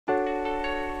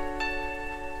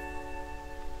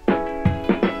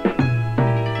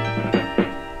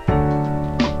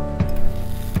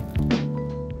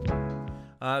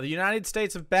The United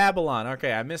States of Babylon.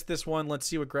 Okay, I missed this one. Let's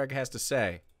see what Greg has to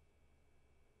say.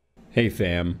 Hey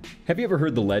fam, have you ever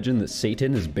heard the legend that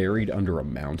Satan is buried under a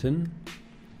mountain?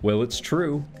 Well, it's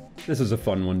true. This is a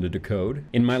fun one to decode.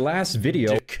 In my last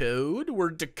video— Decode?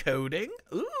 We're decoding?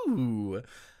 Ooh.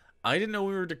 I didn't know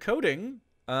we were decoding.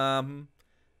 And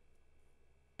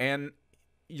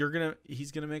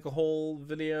he's gonna make a whole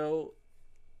video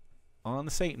on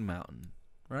the Satan Mountain,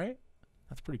 right?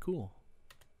 That's pretty cool.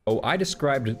 Oh, I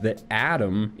described that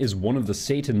Adam is one of the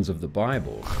Satans of the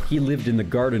Bible. He lived in the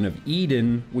Garden of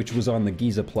Eden, which was on the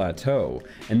Giza Plateau,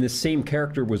 and this same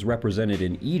character was represented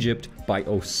in Egypt by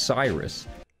Osiris.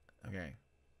 Okay.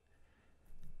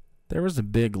 There was a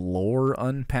big lore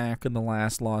unpack in the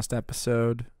last Lost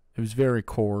episode. It was very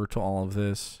core to all of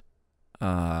this.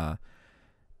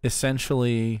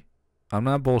 Essentially, I'm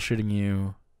not bullshitting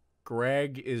you.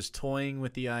 Greg is toying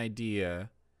with the idea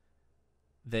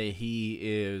that he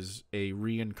is a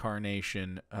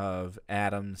reincarnation of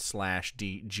Adam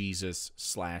 / Jesus /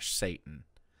 Satan.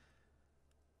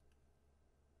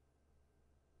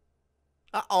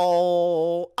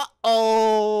 Uh-oh.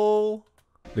 Uh-oh.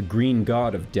 The green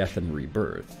god of death and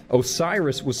rebirth.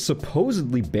 Osiris was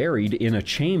supposedly buried in a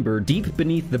chamber deep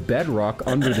beneath the bedrock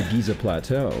under the Giza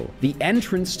Plateau. The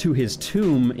entrance to his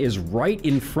tomb is right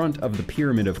in front of the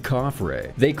Pyramid of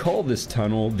Khafre. They call this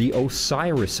tunnel the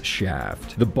Osiris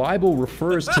Shaft. The Bible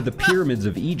refers to the pyramids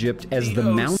of Egypt as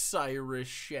the Osiris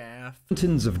Shaft.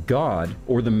 Mountains of God,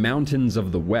 or the Mountains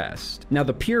of the West. Now,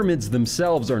 the pyramids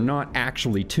themselves are not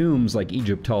actually tombs like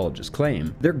Egyptologists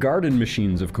claim. They're garden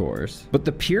machines, of course. But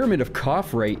the Pyramid of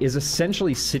Khafre is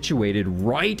essentially situated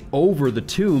right over the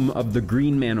tomb of the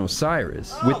Green Man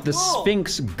Osiris, with the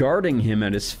Sphinx guarding him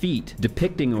at his feet,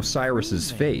 depicting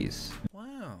Osiris's face.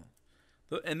 Wow.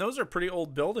 And those are pretty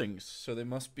old buildings, so they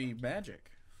must be magic.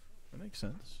 That makes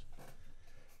sense.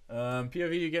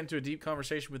 POV, you get into a deep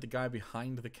conversation with the guy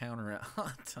behind the counter at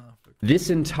Hot Topic. This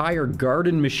entire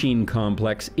garden machine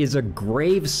complex is a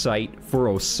grave site for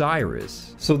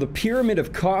Osiris. So the Pyramid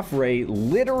of Khafre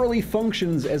literally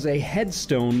functions as a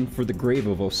headstone for the grave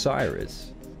of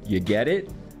Osiris. You get it?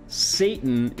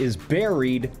 Satan is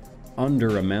buried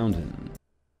under a mountain.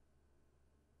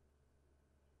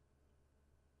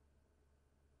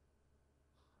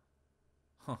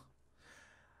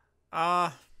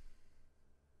 Huh.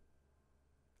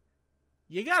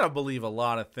 You gotta believe a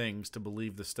lot of things to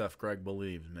believe the stuff Greg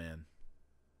believes, man.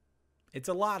 It's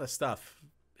a lot of stuff.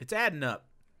 It's adding up.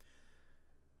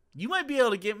 You might be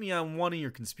able to get me on one of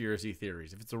your conspiracy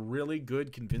theories. If it's a really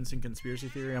good, convincing conspiracy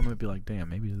theory, I'm gonna be like, damn,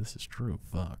 maybe this is true.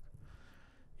 Fuck.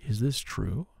 Is this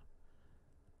true?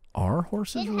 Are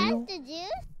horses real?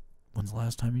 When's the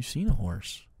last time you've seen a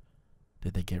horse?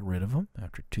 Did they get rid of them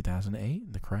after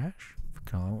 2008, the crash?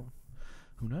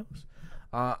 Who knows?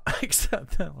 I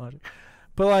accept that logic.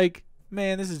 But, like,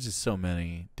 man, this is just so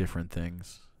many different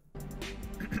things.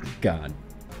 God,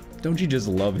 don't you just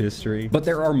love history? But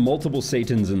there are multiple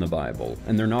Satans in the Bible,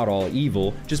 and they're not all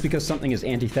evil. Just because something is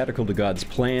antithetical to God's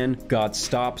plan, God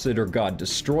stops it, or God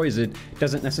destroys it,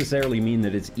 doesn't necessarily mean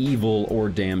that it's evil or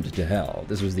damned to hell.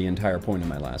 This was the entire point of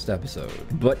my last episode.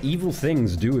 But evil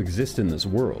things do exist in this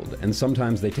world, and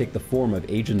sometimes they take the form of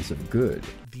agents of good.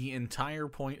 The entire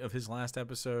point of his last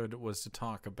episode was to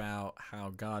talk about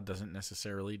how God doesn't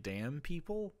necessarily damn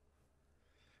people.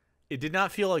 It did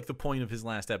not feel like the point of his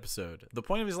last episode. The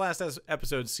point of his last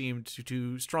episode seemed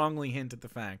to strongly hint at the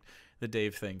fact that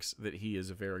Dave thinks that he is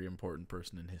a very important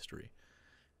person in history.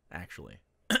 Actually.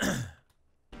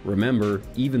 Remember,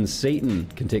 even Satan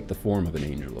can take the form of an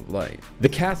angel of light. The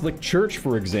Catholic Church,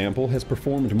 for example, has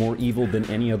performed more evil than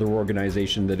any other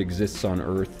organization that exists on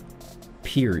Earth.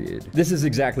 Period. This is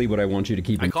exactly what I want you to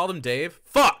keep in mind. I called him Dave?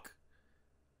 Fuck!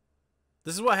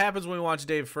 This is what happens when we watch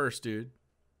Dave first, dude.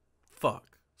 Fuck.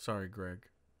 Sorry, Greg.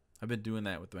 I've been doing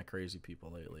that with my crazy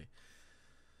people lately.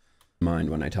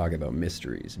 Mind when I talk about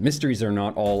mysteries. Mysteries are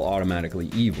not all automatically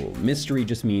evil. Mystery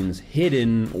just means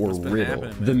hidden or riddle.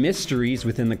 The mysteries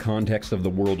within the context of the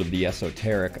world of the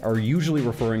esoteric are usually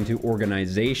referring to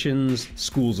organizations,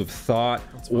 schools of thought,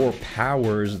 or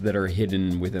powers that are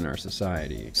hidden within our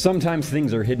society. Sometimes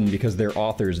things are hidden because their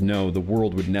authors know the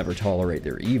world would never tolerate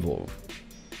their evil.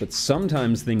 But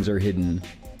sometimes things are hidden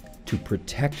to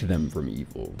protect them from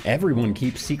evil. Everyone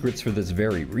keeps secrets for this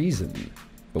very reason.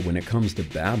 But when it comes to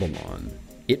Babylon,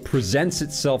 it presents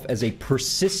itself as a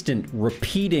persistent,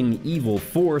 repeating evil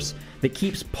force that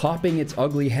keeps popping its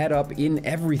ugly head up in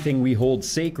everything we hold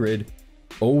sacred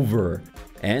over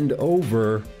and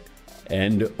over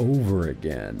and over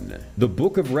again. The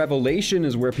Book of Revelation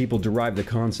is where people derive the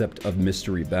concept of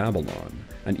Mystery Babylon,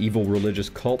 an evil religious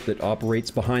cult that operates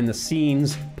behind the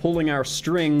scenes, pulling our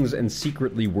strings and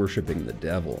secretly worshiping the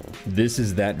devil. This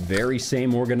is that very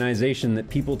same organization that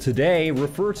people today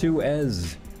refer to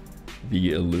as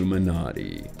the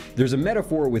Illuminati. There's a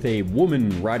metaphor with a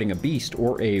woman riding a beast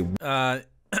or a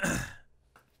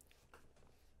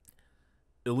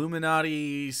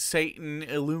Illuminati, Satan,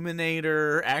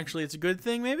 Illuminator. Actually, it's a good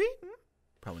thing, maybe?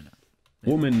 Probably not.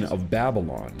 Woman of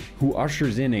Babylon, who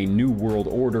ushers in a new world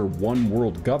order, one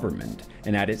world government,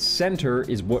 and at its center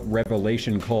is what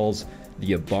Revelation calls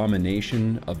the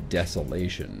abomination of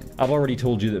desolation. I've already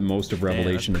told you that most of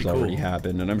Revelation has already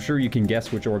happened, and I'm sure you can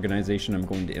guess which organization I'm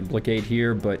going to implicate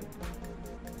here, but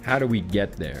how do we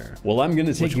get there? Well, I'm going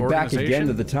to take you back again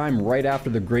to the time right after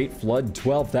the Great Flood,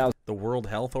 12,000 The World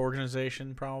Health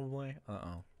Organization, probably?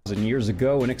 years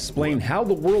ago, and explain how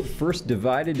the world first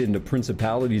divided into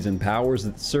principalities and powers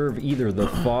that serve either the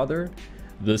Father,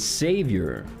 the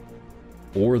Savior,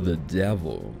 or the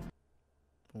devil.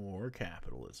 Or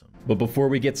capitalism. But before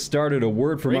we get started, a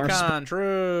word from our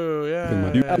true,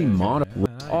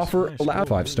 offer allow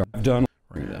 5-star done.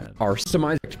 Our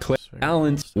customized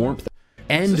balance, warmth,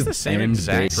 and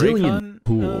Brazilian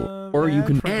pool, or you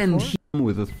can end him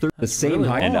with a third the same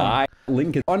height. And I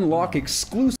link it unlock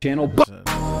exclusive channel.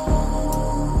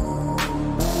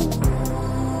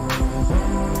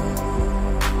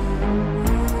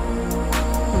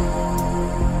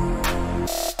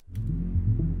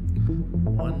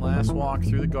 Last walk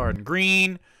through the garden.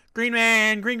 Green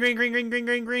man, green.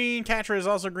 Catra is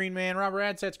also green man. Robert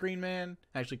Adset's green man.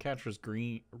 Actually, Catra's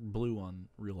blue on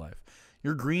real life.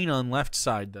 You're green on left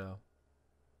side though.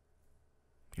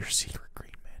 You're secret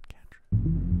green man,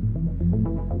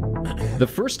 Catra. The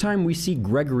first time we see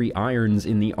Gregory Irons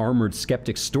in the Armored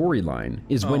Skeptic storyline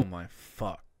is when. Oh my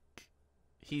fuck!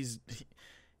 He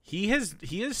has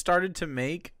started to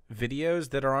make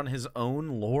videos that are on his own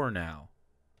lore now.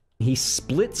 He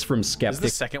splits from Skeptic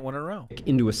this is the second one in a row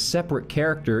into a separate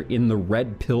character in the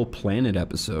Red Pill Planet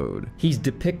episode. He's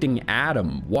depicting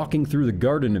Adam walking through the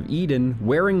Garden of Eden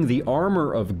wearing the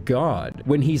armor of God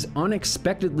when he's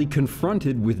unexpectedly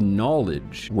confronted with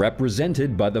knowledge,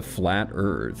 represented by the flat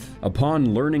earth.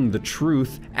 Upon learning the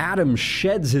truth, Adam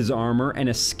sheds his armor and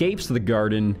escapes the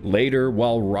garden. Later,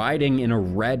 while riding in a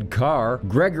red car,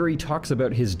 Gregory talks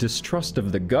about his distrust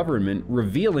of the government,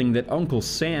 revealing that Uncle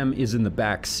Sam is in the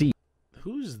back seat.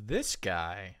 Who's this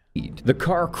guy? The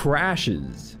car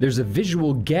crashes. There's a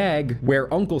visual gag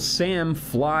where Uncle Sam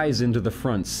flies into the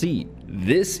front seat.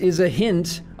 This is a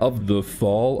hint of the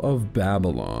fall of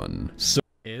Babylon. So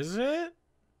is it?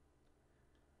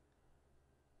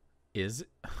 Is it?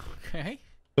 Okay.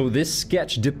 So this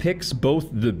sketch depicts both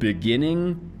the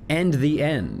beginning and the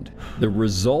end, the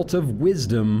result of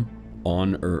wisdom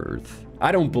on Earth.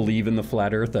 I don't believe in the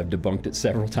flat earth, I've debunked it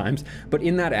several times, but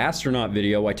in that astronaut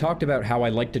video I talked about how I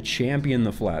like to champion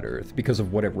the flat earth because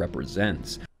of what it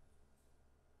represents.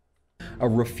 A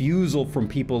refusal from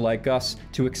people like us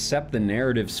to accept the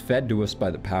narratives fed to us by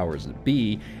the powers that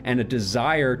be, and a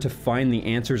desire to find the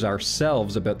answers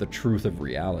ourselves about the truth of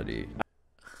reality.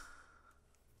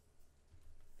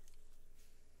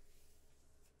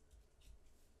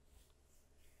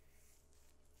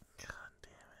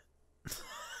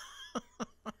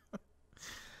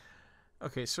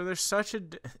 Okay, so there's such a...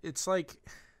 It's like...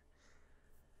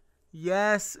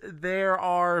 Yes, there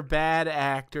are bad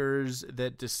actors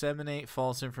that disseminate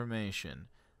false information.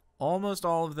 Almost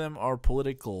all of them are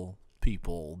political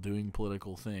people doing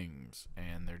political things.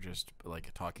 And they're just,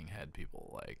 like, talking head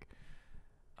people. Like,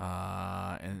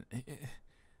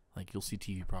 like, you'll see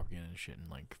TV propaganda and shit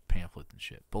and, like, pamphlets and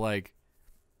shit. But, like...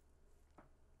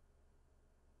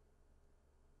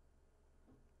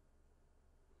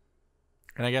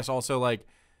 And I guess also, like,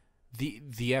 the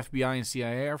FBI and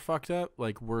CIA are fucked up.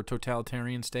 Like, we're a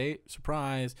totalitarian state.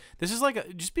 Surprise. This is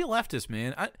like, just be a leftist,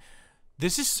 man.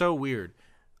 This is so weird.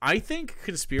 I think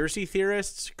conspiracy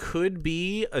theorists could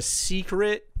be a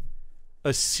secret,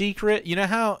 you know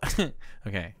how,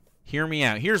 okay, hear me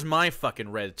out. Here's my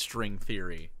fucking red string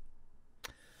theory.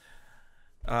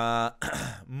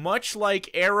 Much like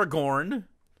Aragorn...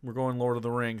 We're going Lord of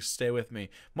the Rings. Stay with me.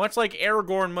 Much like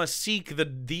Aragorn must seek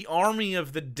the army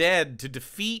of the dead to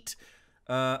defeat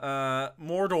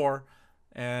Mordor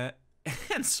and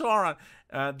Sauron,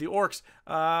 the orcs.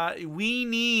 We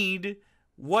need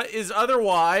what is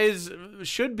otherwise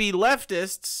should be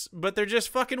leftists, but they're just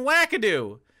fucking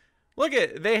wackadoo. Look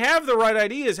they have the right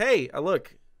ideas. Hey,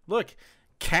 look,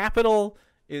 capital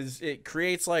is it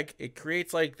creates like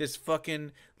this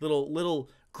fucking little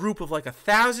group of like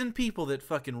 1,000 people that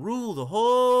fucking rule the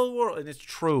whole world. And it's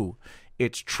true.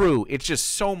 It's true. It's just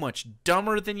so much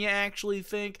dumber than you actually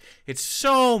think. It's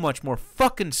so much more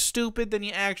fucking stupid than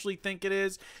you actually think it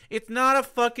is. It's not a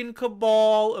fucking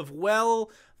cabal of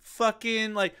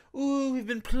fucking like, ooh, we've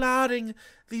been plotting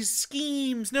these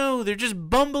schemes. No, they're just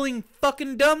bumbling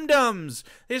fucking dum-dums.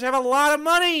 They just have a lot of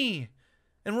money.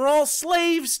 And we're all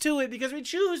slaves to it because we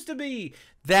choose to be.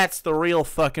 That's the real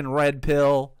fucking red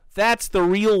pill. That's the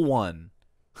real one.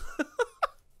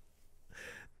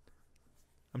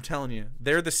 I'm telling you,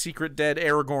 they're the secret dead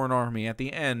Aragorn army at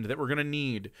the end that we're gonna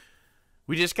need.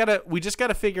 We just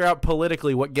gotta figure out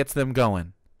politically what gets them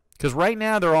going. Because right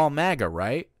now they're all MAGA,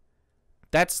 right?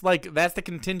 That's the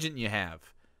contingent you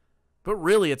have. But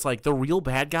really, it's like the real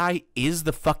bad guy is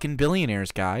the fucking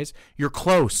billionaires, guys. You're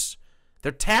close.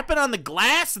 They're tapping on the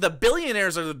glass. The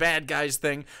billionaires are the bad guys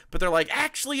thing, but they're like,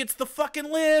 actually, it's the fucking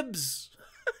libs.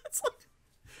 It's like,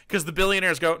 because the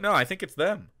billionaires go, no, I think it's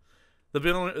them.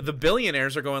 The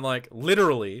billionaires are going like,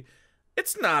 literally,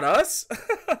 it's not us.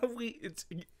 It's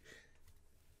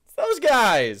those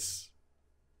guys.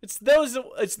 It's those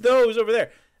over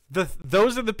there.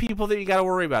 Those are the people that you got to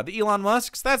worry about. The Elon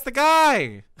Musks, that's the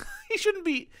guy. He shouldn't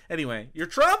be. Anyway, you're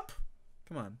Trump?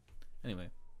 Come on. Anyway.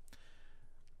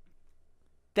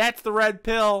 That's the red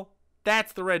pill.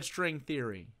 That's the red string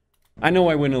theory. I know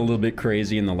I went a little bit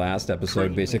crazy in the last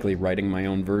episode, basically writing my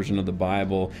own version of the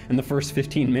Bible, and the first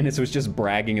 15 minutes was just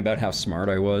bragging about how smart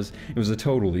I was. It was a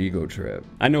total ego trip.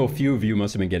 I know a few of you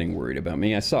must have been getting worried about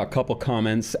me. I saw a couple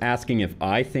comments asking if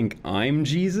I think I'm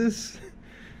Jesus.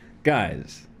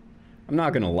 Guys, I'm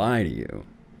not gonna lie to you.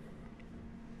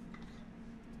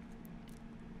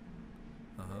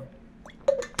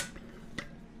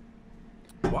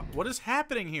 What is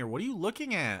happening here? What are you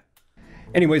looking at?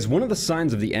 Anyways, one of the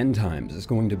signs of the end times is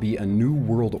going to be a new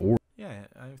world order. Yeah,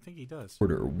 I think he does.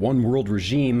 One world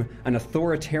regime, an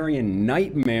authoritarian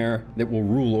nightmare that will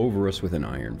rule over us with an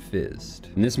iron fist.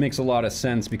 And this makes a lot of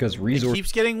sense because it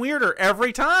keeps getting weirder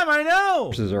every time, I know!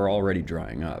 Resources are already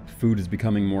drying up. Food is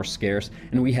becoming more scarce,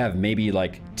 and we have maybe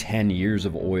like 10 years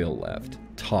of oil left.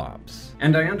 Tops.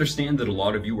 And I understand that a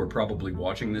lot of you are probably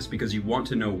watching this because you want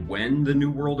to know when the New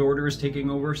World Order is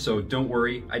taking over, so don't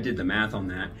worry, I did the math on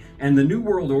that. And the New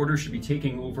World Order should be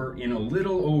taking over in a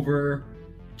little over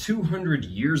 200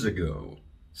 years ago.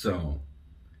 So,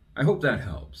 I hope that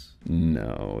helps.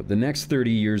 No, the next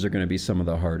 30 years are going to be some of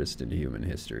the hardest in human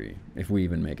history, if we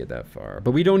even make it that far.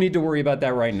 But we don't need to worry about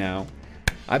that right now.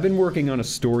 I've been working on a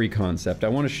story concept. I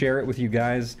want to share it with you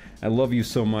guys. I love you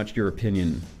so much. Your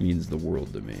opinion means the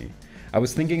world to me. I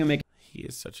was thinking of making... He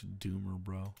is such a doomer,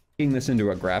 bro. Making this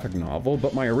into a graphic novel,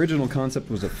 but my original concept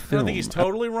was a film. I don't think he's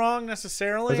totally wrong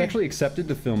necessarily. I was actually accepted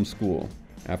to film school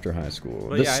after high school.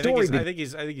 Well, yeah, I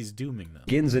think he's dooming them.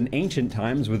 Begins in ancient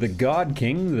times with a god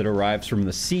king that arrives from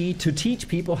the sea to teach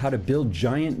people how to build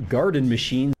giant garden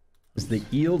machines that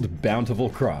yield bountiful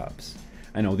crops.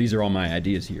 I know, these are all my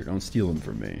ideas here, don't steal them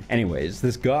from me. Anyways,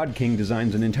 this god king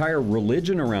designs an entire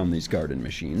religion around these garden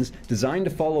machines, designed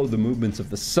to follow the movements of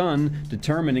the sun,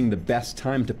 determining the best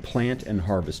time to plant and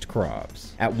harvest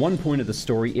crops. At one point of the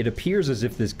story, it appears as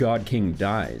if this god king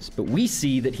dies, but we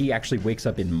see that he actually wakes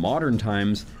up in modern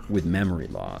times with memory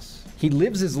loss. He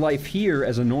lives his life here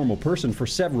as a normal person for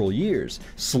several years,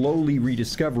 slowly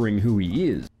rediscovering who he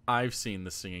is. I've seen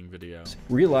the singing video.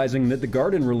 Realizing that the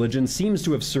garden religion seems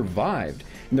to have survived,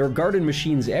 and there are garden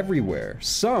machines everywhere,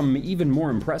 some even more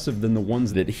impressive than the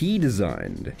ones that he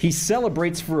designed. He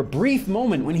celebrates for a brief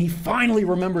moment when he finally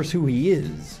remembers who he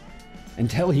is,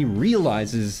 until he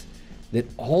realizes that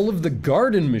all of the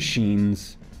garden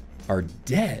machines are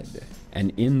dead,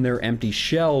 and in their empty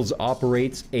shells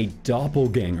operates a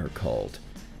doppelganger cult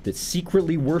that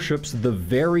secretly worships the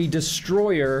very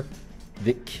destroyer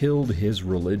that killed his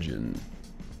religion.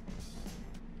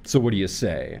 So what do you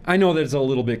say? I know that it's a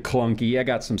little bit clunky, I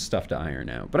got some stuff to iron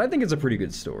out, but I think it's a pretty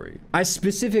good story. I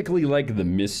specifically like the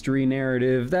mystery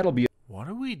narrative. That'll be What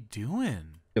are we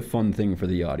doing? A fun thing for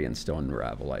the audience to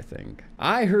unravel, I think.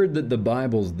 I heard that the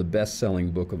Bible's the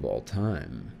best-selling book of all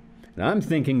time. And I'm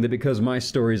thinking that because my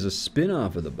story's a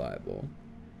spin-off of the Bible,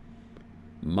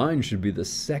 mine should be the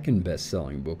second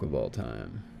best-selling book of all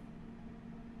time.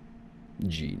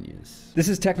 Genius. This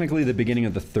is technically the beginning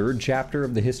of the third chapter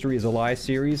of the History is a Lie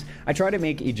series. I try to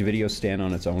make each video stand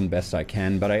on its own best I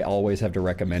can, but I always have to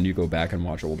recommend you go back and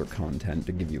watch older content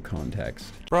to give you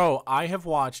context. Bro, I have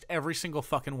watched every single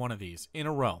fucking one of these in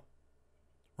a row,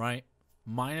 right?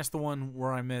 Minus the one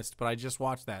where I missed, but I just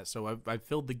watched that, so I've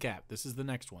filled the gap. This is the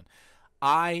next one.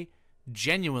 I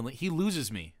genuinely, he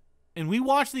loses me. And we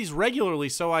watch these regularly,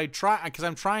 so I try, because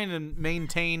I'm trying to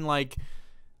maintain, like,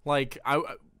 Like,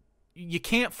 you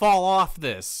can't fall off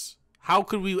this. How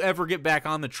could we ever get back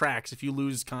on the tracks if you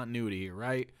lose continuity here,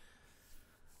 right?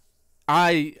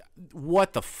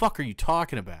 What the fuck are you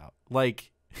talking about?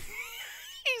 Like,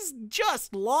 he's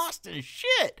just lost his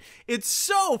shit. It's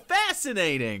so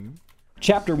fascinating.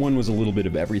 Chapter 1 was a little bit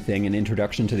of everything, an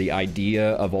introduction to the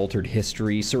idea of altered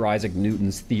history, Sir Isaac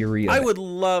Newton's theory of... I would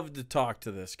love to talk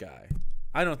to this guy.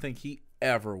 I don't think he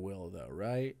ever will, though,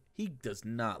 right? He does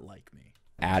not like me.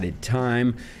 Added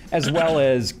time, as well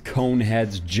as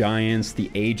Coneheads, Giants,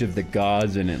 the Age of the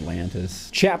Gods, and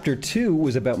Atlantis. Chapter 2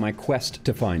 was about my quest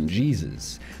to find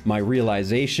Jesus, my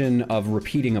realization of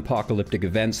repeating apocalyptic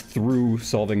events through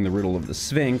solving the riddle of the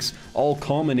Sphinx, all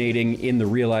culminating in the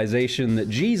realization that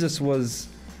Jesus was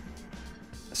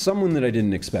someone that I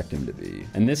didn't expect him to be.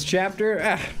 And this chapter,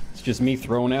 it's just me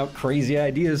throwing out crazy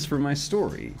ideas for my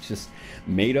story. It's just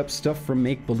made up stuff from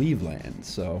make-believe land,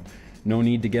 so... no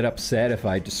need to get upset if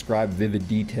I describe vivid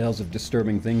details of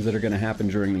disturbing things that are going to happen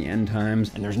during the end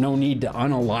times, and there's no need to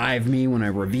unalive me when I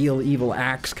reveal evil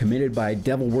acts committed by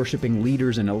devil-worshipping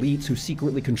leaders and elites who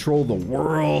secretly control the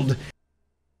world.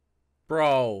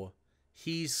 Bro,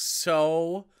 he's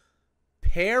so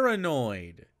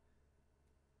paranoid.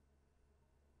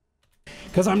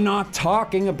 Because I'm not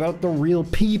talking about the real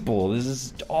people. This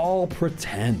is all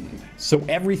pretend. So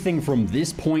everything from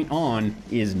this point on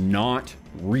is not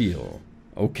real.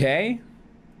 Okay?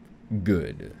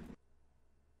 Good.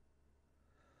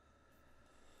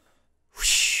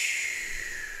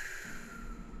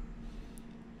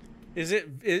 Is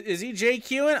he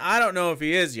JQing? I don't know if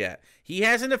he is yet. He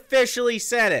hasn't officially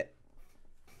said it.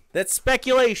 That's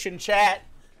speculation, chat.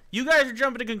 You guys are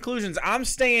jumping to conclusions.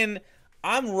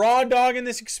 I'm raw dogging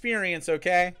this experience,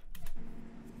 okay?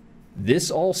 This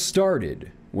all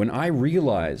started when I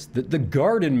realized that the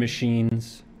garden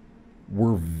machines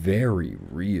were very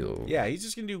real. Yeah, he's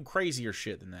just gonna do crazier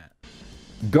shit than that.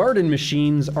 Garden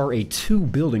machines are a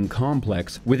two-building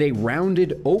complex with a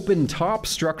rounded, open-top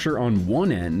structure on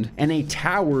one end and a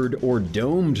towered or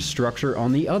domed structure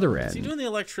on the other end. Is he doing the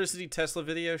electricity Tesla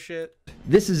video shit?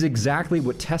 This is exactly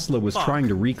what Tesla was trying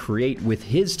to recreate with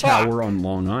his tower on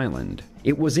Long Island.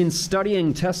 It was in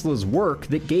studying Tesla's work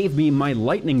that gave me my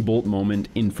lightning bolt moment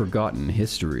in forgotten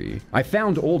history. I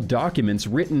found old documents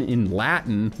written in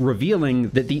Latin revealing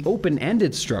that the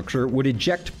open-ended structure would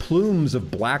eject plumes of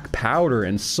black powder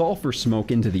and sulfur smoke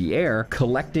into the air,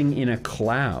 collecting in a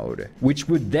cloud, which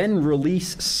would then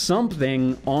release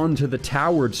something onto the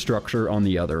towered structure on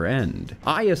the other end.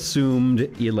 I assumed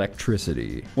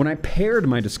electricity. When I paired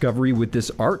my discovery with this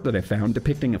art that I found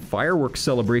depicting a fireworks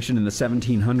celebration in the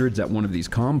 1700s at one of these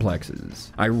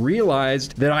complexes, I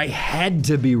realized that I had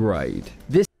to be right.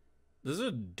 This is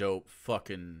a dope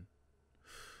fucking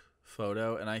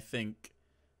photo, and I think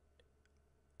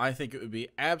it would be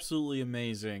absolutely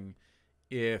amazing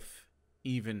if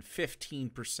even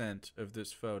 15% of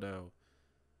this photo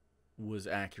was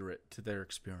accurate to their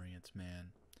experience,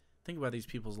 man. Think about these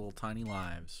people's little tiny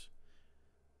lives.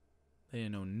 They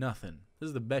didn't know nothing. This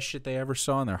is the best shit they ever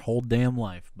saw in their whole damn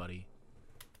life, buddy.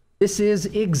 This is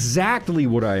exactly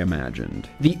what I imagined.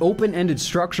 The open-ended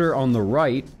structure on the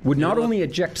right would not only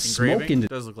eject smoke into... It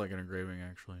does look like an engraving,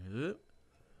 actually. Is it?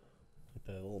 Like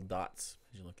the little dots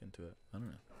as you look into it. I don't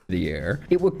know. The air.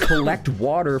 It would collect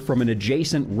water from an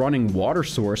adjacent running water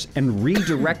source and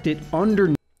redirect it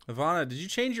underneath... Ivana, did you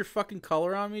change your fucking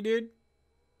color on me, dude?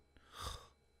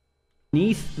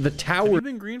 ...beneath the tower... Have you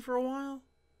been green for a while?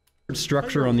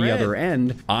 ...structure on the other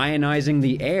end, ionizing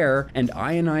the air and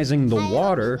ionizing the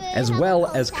water, as well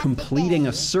as completing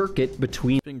a circuit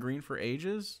between... It's been green for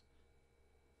ages?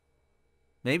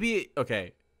 Maybe...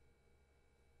 Okay.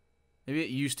 Maybe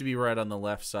it used to be right on the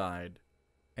left side,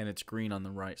 and it's green on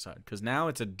the right side. Because now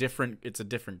it's a different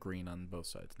green on both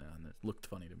sides now, and it looked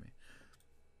funny to me.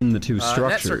 In the two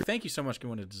structures. Thank you so much,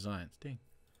 Going to Designs. Dang.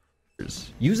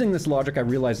 Using this logic, I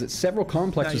realized that several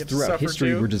complexes throughout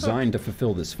history were designed to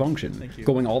fulfill this function,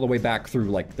 going all the way back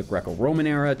through like the Greco-Roman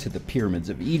era to the pyramids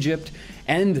of Egypt,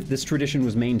 and this tradition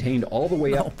was maintained all the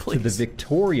way up to the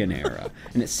Victorian era,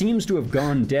 and it seems to have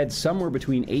gone dead somewhere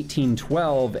between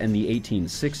 1812 and the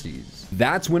 1860s.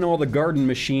 That's when all the garden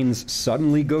machines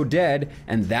suddenly go dead,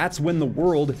 and that's when the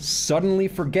world suddenly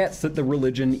forgets that the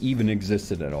religion even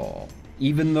existed at all.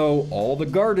 Even though all the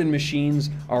garden machines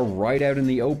are right out in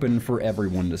the open for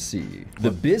everyone to see.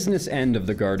 The business end of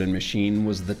the garden machine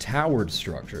was the towered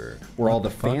structure, where all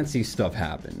the fancy stuff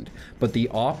happened. But the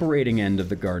operating end of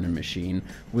the garden machine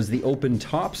was the open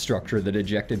top structure that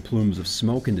ejected plumes of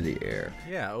smoke into the air.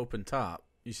 Yeah, open top.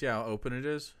 You see how open it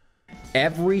is?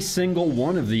 Every single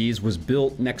one of these was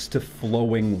built next to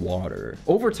flowing water.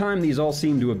 Over time, these all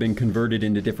seem to have been converted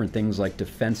into different things like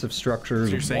defensive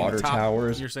structures, So water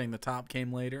towers. You're saying the top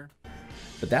came later?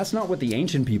 But that's not what the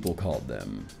ancient people called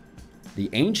them. The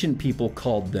ancient people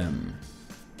called them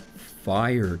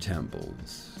fire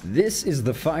temples. This is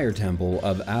the fire temple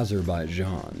of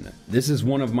Azerbaijan. This is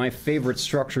one of my favorite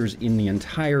structures in the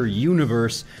entire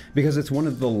universe because it's one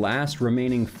of the last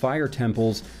remaining fire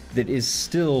temples that is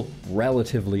still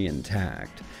relatively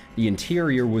intact. The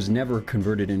interior was never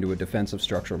converted into a defensive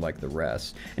structure like the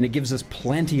rest, and it gives us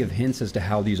plenty of hints as to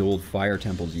how these old fire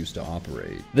temples used to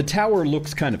operate. The tower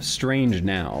looks kind of strange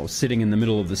now, sitting in the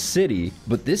middle of the city,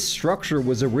 but this structure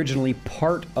was originally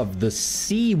part of the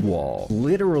seawall,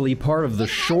 literally part of the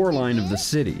shoreline of the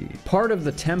city. Part of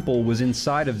the temple was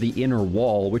inside of the inner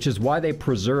wall, which is why they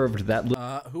preserved that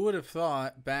who would have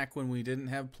thought back when we didn't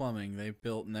have plumbing, they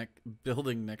built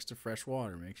building next to fresh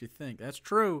water? Makes you think. That's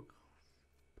true.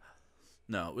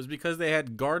 No, it was because they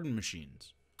had garden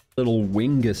machines. Little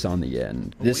wingus on the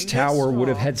end. This tower would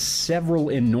have had several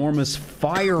enormous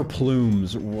fire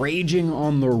plumes raging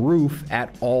on the roof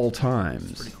at all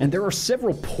times. Cool. And there are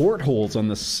several portholes on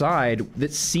the side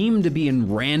that seem to be in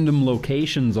random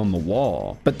locations on the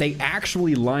wall, but they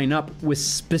actually line up with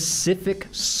specific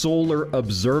solar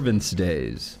observance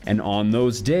days. And on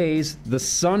those days, the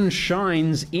sun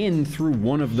shines in through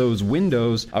one of those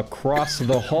windows across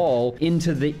the hall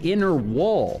into the inner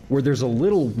wall, where there's a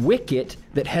little wicket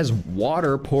that has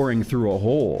water pouring through a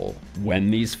hole.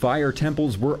 When these fire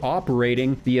temples were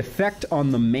operating, the effect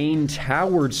on the main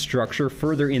towered structure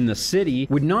further in the city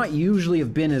would not usually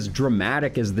have been as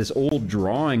dramatic as this old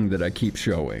drawing that I keep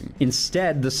showing.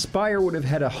 Instead, the spire would have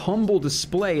had a humble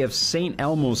display of St.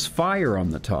 Elmo's fire on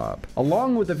the top,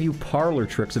 along with a few parlor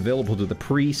tricks available to the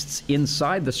priests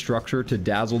inside the structure to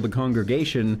dazzle the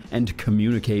congregation and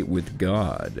communicate with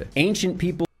God. Ancient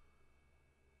people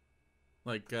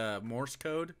like Morse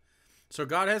code. So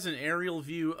God has an aerial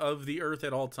view of the earth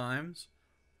at all times.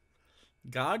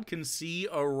 God can see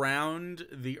around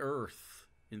the earth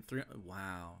in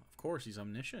wow. Of course, he's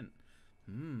omniscient.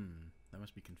 That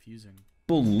must be confusing.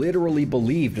 People literally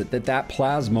believed that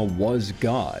plasma was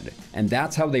God, and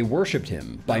that's how they worshipped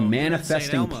him, by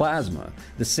manifesting plasma,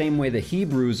 the same way the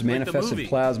Hebrews manifested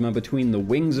plasma between the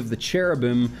wings of the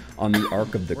cherubim on the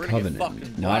Ark of the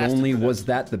Covenant. Not only was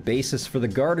that the basis for the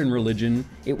garden religion,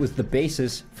 it was the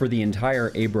basis for the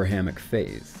entire Abrahamic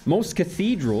faith. Most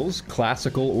cathedrals,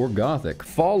 classical or Gothic,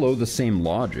 follow the same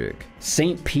logic.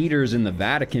 St. Peter's in the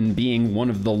Vatican being one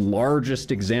of the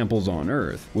largest examples on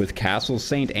Earth, with Castle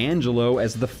St. Angelo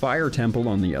as the fire temple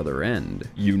on the other end.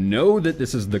 You know that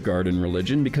this is the garden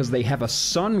religion because they have a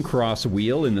sun cross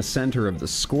wheel in the center of the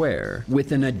square,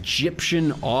 with an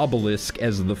Egyptian obelisk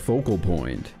as the focal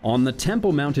point. On the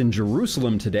Temple Mount in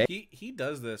Jerusalem today... He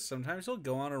does this. Sometimes he'll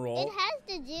go on a roll. It has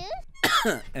to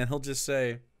do. And he'll just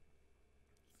say,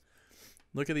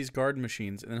 look at these garden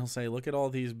machines. And then he'll say, look at all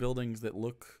these buildings that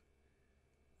look...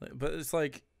 But it's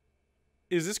like,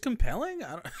 is this compelling?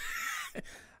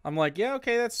 I'm like, yeah,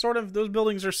 okay, that's sort of, those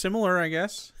buildings are similar, I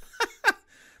guess.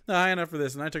 Not high enough for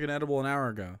this, and I took an edible an hour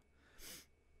ago.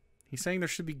 He's saying there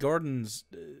should be gardens.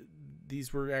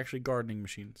 These were actually gardening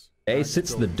machines. Today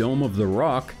sits the Dome of the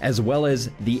Rock, as well as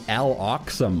the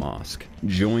Al-Aqsa Mosque,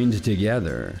 joined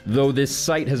together, though this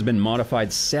site has been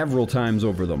modified several times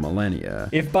over the millennia.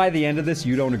 If by the end of this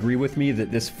you don't agree with me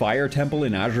that this fire temple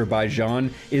in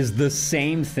Azerbaijan is the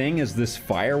same thing as this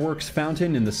fireworks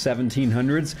fountain in the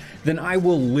 1700s, then I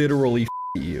will literally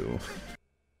you.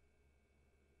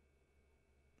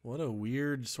 What a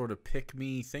weird sort of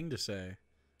pick-me thing to say.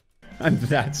 I'm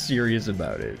that serious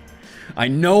about it. I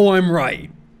know I'm right.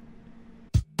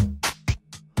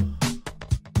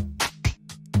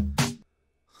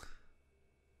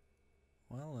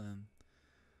 Well then.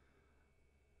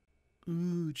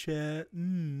 Ooh, chat.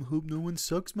 Hope no one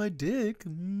sucks my dick.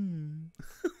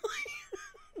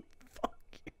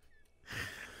 Fuck you.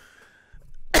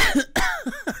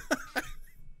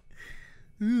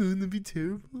 Ooh, wouldn't that be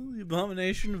terrible? The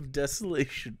abomination of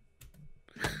desolation.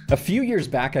 A few years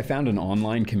back, I found an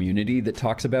online community that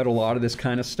talks about a lot of this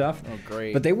kind of stuff. Oh,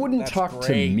 great. But they wouldn't talk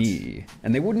to me,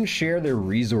 and they wouldn't share their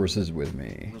resources with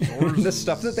me. The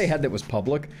stuff that they had that was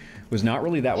public was not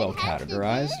really that well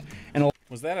categorized. And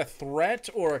was that a threat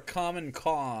or a common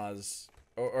cause?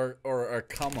 Or a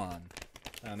come on?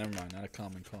 Never mind, not a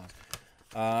common cause.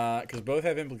 Because both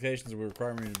have implications that would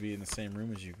require me to be in the same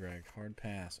room as you, Greg. Hard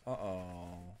pass.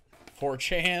 Uh-oh.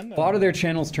 4chan. A lot of their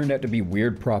channels turned out to be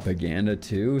weird propaganda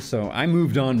too, so I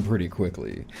moved on pretty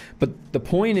quickly. But the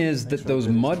point is that those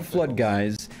Mudflood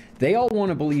guys, they all want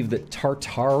to believe that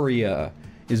Tartaria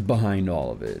is behind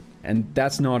all of it, and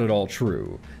that's not at all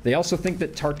true. They also think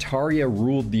that Tartaria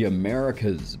ruled the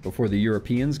Americas before the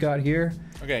Europeans got here.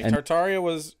 Okay, Tartaria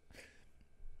was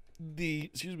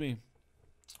the, excuse me,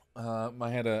 I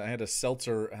had a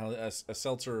seltzer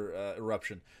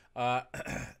eruption.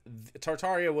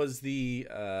 Tartaria was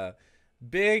the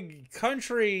big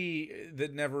country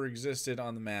that never existed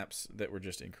on the maps that were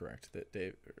just incorrect. That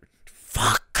Dave,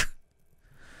 fuck.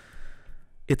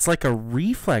 It's like a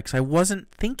reflex. I wasn't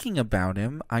thinking about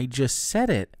him. I just said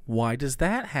it. Why does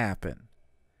that happen?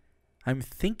 I'm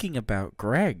thinking about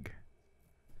Greg.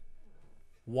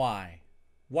 Why?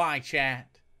 Why,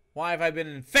 chat? Why have I been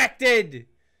infected?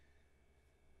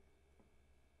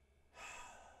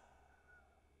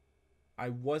 I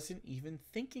wasn't even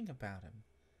thinking about him.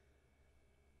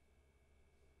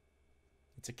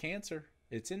 It's a cancer.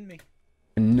 It's in me.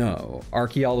 No,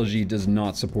 archaeology does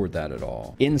not support that at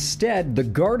all. Instead, the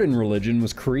garden religion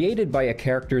was created by a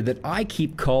character that I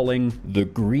keep calling the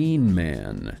Green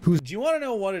Man. Do you want to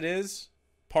know what it is?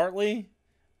 Partly?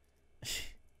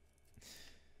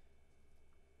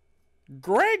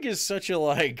 Greg is such a,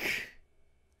 like,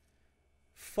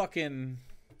 fucking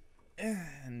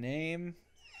name.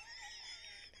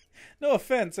 No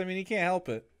offense. I mean, he can't help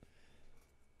it.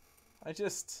 I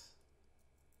just...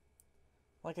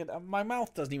 like it, my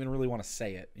mouth doesn't even really want to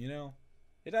say it, you know?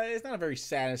 It's not a very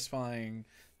satisfying...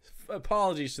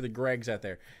 Apologies to the Gregs out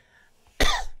there.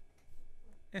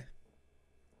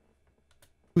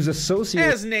 Who's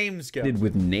associated as names go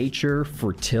with nature,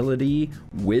 fertility,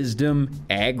 wisdom,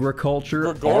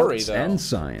 agriculture, arts, and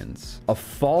science. I'm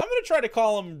going to try to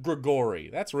call him Grigori.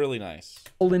 That's really nice.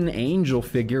 Fallen angel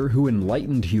figure who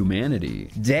enlightened humanity.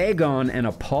 Dagon and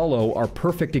Apollo are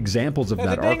perfect examples of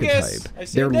that archetype.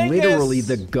 They're literally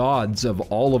the gods of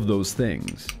all of those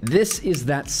things. This is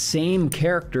that same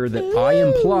character that I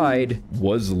implied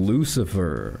was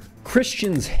Lucifer.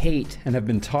 Christians hate and have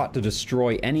been taught to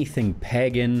destroy anything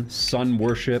pagan, sun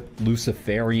worship,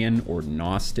 Luciferian, or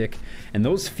Gnostic, and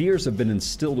those fears have been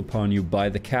instilled upon you by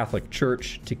the Catholic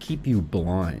Church to keep you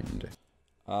blind.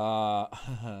 I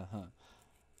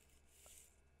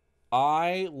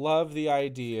love the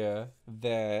idea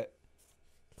that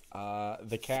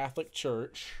the Catholic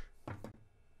Church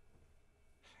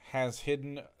has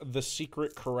hidden the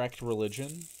secret correct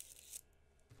religion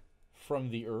from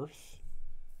the earth.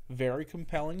 Very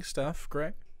compelling stuff,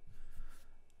 Greg.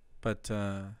 But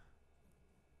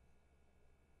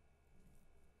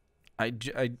I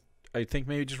think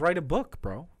maybe just write a book,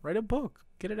 bro. Write a book.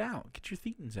 Get it out. Get your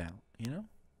thetans out, you know?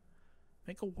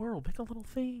 Make a world. Make a little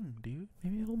thing, dude.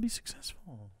 Maybe it'll be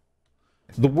successful.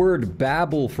 The word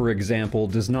Babel, for example,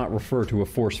 does not refer to a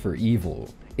force for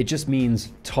evil. It just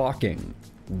means talking,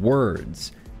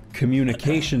 words,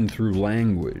 communication through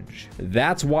language.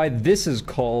 That's why this is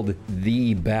called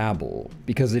the Babel,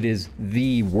 because it is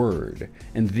the word,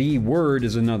 and the word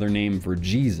is another name for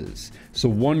Jesus. So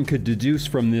one could deduce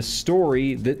from this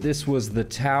story that this was the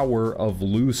Tower of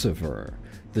Lucifer,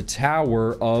 the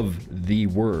Tower of the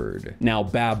Word. Now,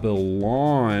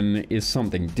 Babylon is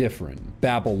something different.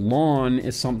 Babylon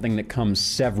is something that comes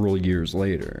several years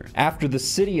later. After the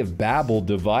city of Babel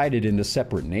divided into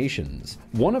separate nations,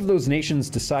 one of those nations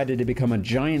decided to become a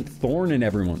giant thorn in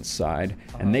everyone's side,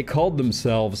 and they called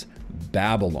themselves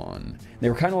Babylon. They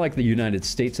were kind of like the United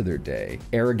States of their day,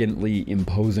 arrogantly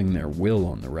imposing their will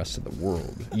on the rest of the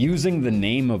world, using the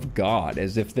name of God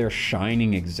as if they're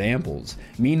shining examples.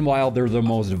 Meanwhile, they're the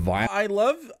most violent. I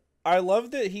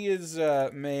love that he has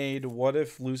made what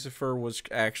if Lucifer was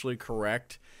actually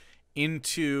correct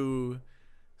into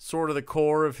sort of the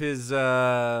core of his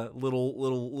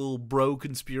little bro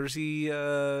conspiracy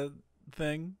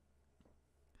thing.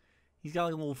 He's got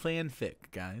like a little fanfic,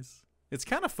 guys. It's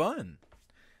kind of fun.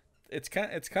 It's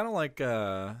kind of like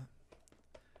I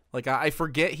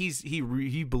forget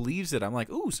he believes it. I'm like,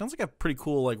 ooh, sounds like a pretty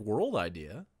cool like world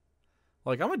idea.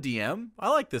 Like, I'm a DM. I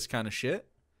like this kind of shit.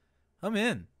 I'm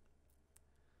in.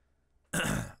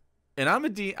 And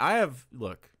I have,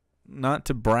 look, not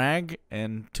to brag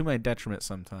and to my detriment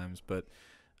sometimes, but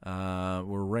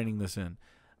we're reining this in.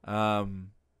 I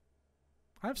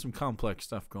have some complex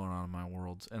stuff going on in my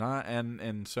worlds,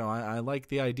 and so I like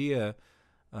the idea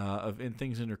of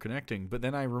things interconnecting. But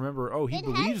then I remember, oh, he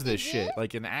believes this shit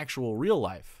like in actual real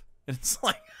life, and it's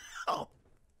like, oh,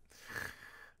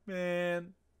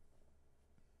 man.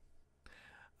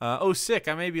 Oh, sick.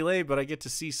 I may be late, but I get to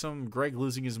see some Greg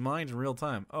losing his mind in real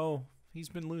time. Oh, he's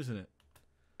been losing it.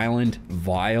 violent,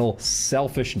 vile,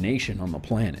 selfish nation on the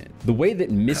planet. The way that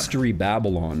Mystery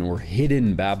Babylon or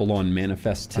Hidden Babylon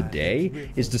manifests today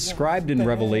is described in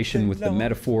Revelation with the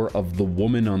metaphor of the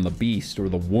woman on the beast, or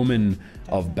the woman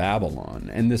of Babylon.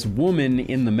 And this woman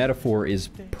in the metaphor is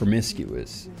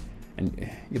promiscuous. And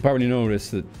you'll probably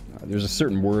notice that there's a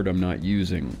certain word I'm not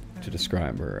using to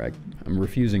describe her. I'm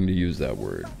refusing to use that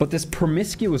word. But this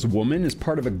promiscuous woman is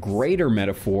part of a greater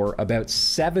metaphor about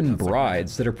 7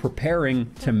 brides that are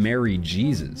preparing to marry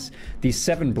Jesus. These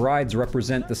 7 brides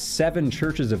represent the 7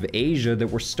 churches of Asia that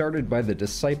were started by the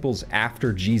disciples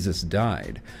after Jesus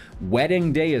died.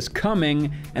 Wedding day is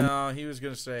coming, and... No, he was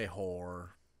going to say whore.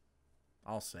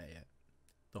 I'll say it.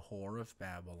 The whore of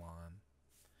Babylon.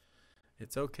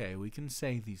 It's okay. We can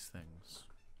say these things.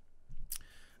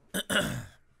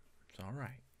 It's all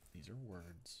right. These are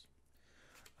words.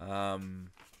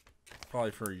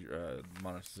 Probably for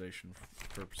monetization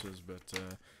purposes, but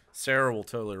Sarah will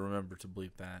totally remember to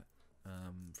bleep that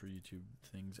for YouTube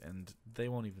things, and they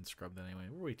won't even scrub that anyway.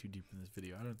 We're way too deep in this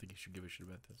video. I don't think you should give a shit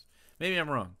about this. Maybe I'm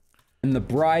wrong. And the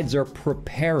brides are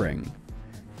preparing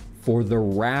for the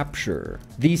rapture.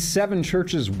 These 7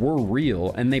 churches were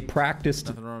real, and they practiced...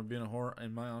 Nothing wrong with being a whore,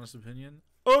 in my honest opinion.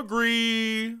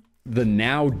 Agree! The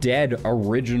now dead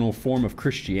original form of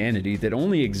Christianity that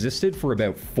only existed for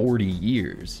about 40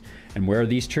 years. And where are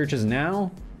these churches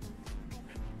now?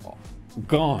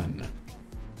 Gone.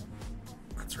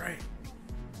 That's right.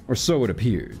 Or so it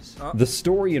appears. The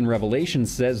story in Revelation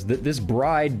says that this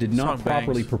bride did not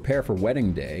properly prepare for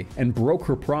wedding day and broke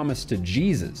her promise to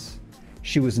Jesus.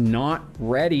 She was not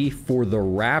ready for the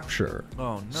rapture.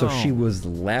 Oh, no. So she was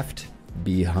left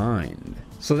behind.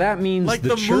 So that means like the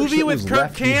the church movie that with was Kirk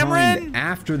left Cameron behind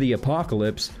after the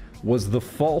apocalypse was the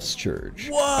false church.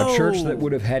 Whoa. A church that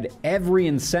would have had every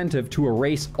incentive to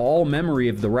erase all memory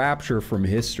of the rapture from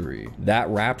history. That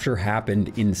rapture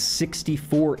happened in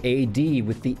 64 AD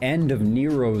with the end of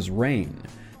Nero's reign.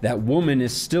 That woman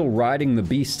is still riding the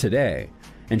beast today,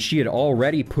 and she had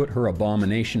already put her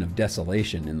abomination of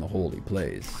desolation in the holy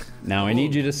place. Now I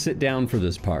need you to sit down for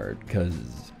this part,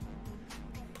 because...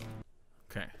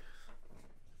 Okay.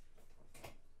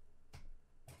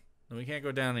 No, we can't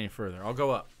go down any further. I'll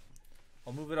go up.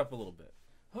 I'll move it up a little bit.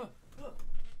 Oh,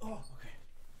 okay.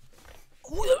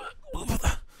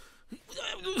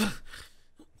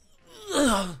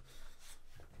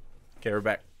 Okay, we're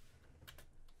back.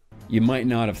 You might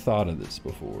not have thought of this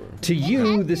before. To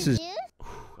you, this is...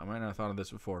 I might not have thought of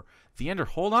this before. The Ender,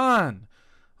 hold on.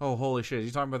 Oh, holy shit. Is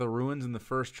he talking about the ruins in the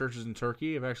first churches in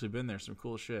Turkey? I've actually been there. Some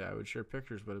cool shit. I would share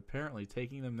pictures, but apparently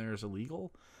taking them there is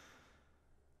illegal.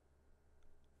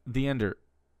 The Ender,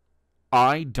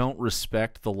 I don't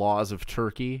respect the laws of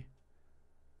Turkey,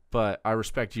 but I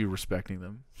respect you respecting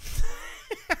them.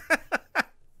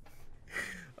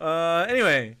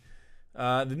 Anyway,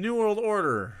 the New World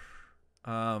Order.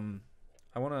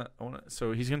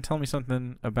 So he's gonna tell me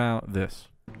something about this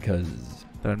because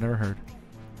that I've never heard.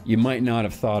 You might not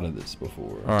have thought of this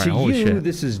before. All right, to holy you, shit.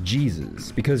 this is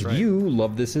Jesus, because you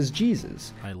love this as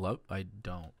Jesus. I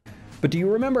don't. But do you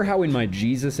remember how in my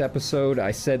Jesus episode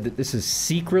I said that this is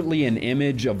secretly an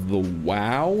image of the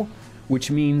Wow?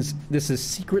 Which means this is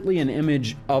secretly an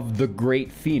image of the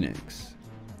Great Phoenix.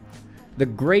 The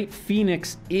Great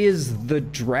Phoenix is the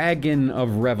dragon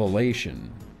of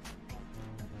Revelation.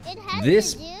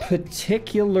 This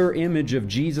particular image of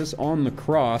Jesus on the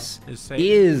cross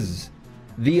is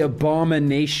the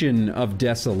abomination of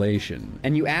desolation.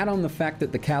 And you add on the fact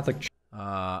that the Catholic Church...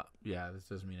 Yeah, this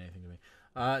doesn't mean anything to me.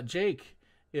 Jake,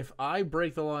 if I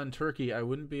break the law in Turkey, I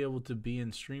wouldn't be able to be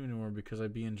in stream anymore because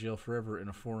I'd be in jail forever in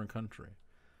a foreign country.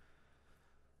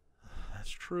 That's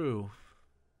true.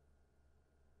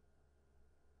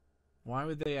 Why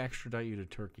would they extradite you to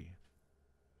Turkey?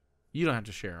 You don't have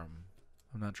to share them.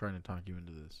 I'm not trying to talk you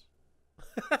into this.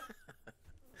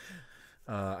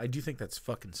 I do think that's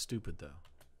fucking stupid, though.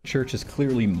 Church has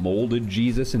clearly molded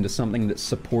Jesus into something that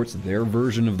supports their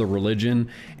version of the religion,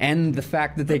 and the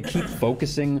fact that they keep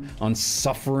focusing on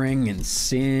suffering and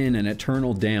sin and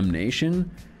eternal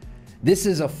damnation. This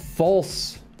is a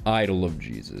false idol of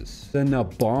Jesus, an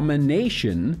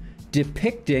abomination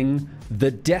depicting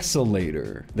the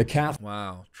desolator. The Catholic...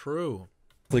 Wow, true.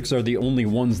 Catholics are the only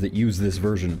ones that use this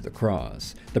version of the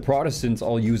cross. The Protestants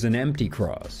all use an empty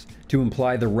cross to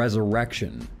imply the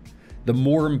resurrection, the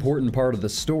more important part of the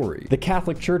story. The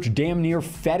Catholic Church damn near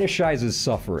fetishizes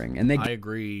suffering, and they... I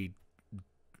agree.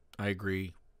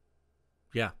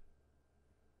 Yeah.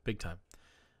 Big time.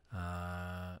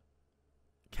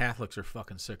 Catholics are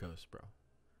fucking sickos, bro.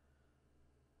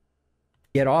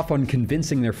 get off on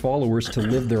convincing their followers to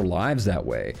live their lives that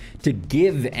way, to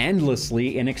give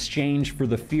endlessly in exchange for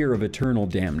the fear of eternal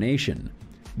damnation.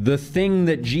 The thing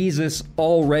that Jesus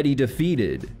already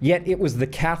defeated. Yet it was the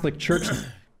Catholic Church.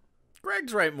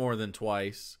 Greg's right more than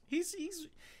twice. He's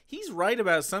right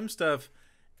about some stuff.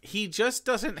 He just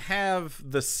doesn't have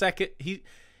the second.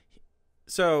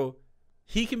 So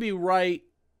he can be right,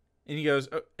 and he goes,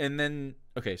 oh, and then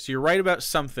okay, so you're right about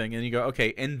something, and you go,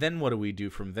 okay, and then what do we do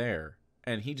from there?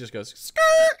 And he just goes,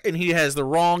 skirt, and he has the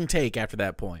wrong take after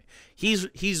that point.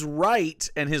 He's right,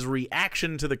 and his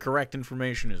reaction to the correct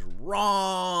information is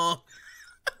wrong.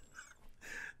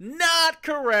 Not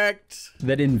correct.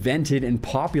 That invented and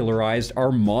popularized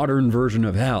our modern version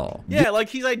of hell. Yeah, like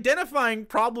he's identifying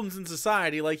problems in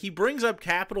society. Like he brings up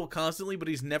capital constantly, but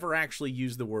he's never actually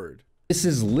used the word. This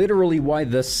is literally why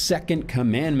the second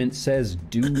commandment says,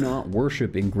 do not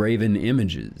worship engraven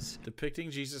images.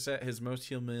 Depicting Jesus at his most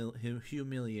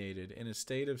humiliated, in a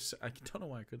state of, I don't know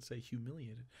why I could say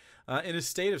humiliated, in a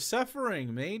state of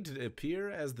suffering, made to appear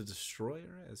as the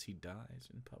destroyer as he dies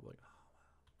in public.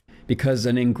 Because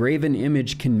an engraven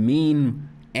image can mean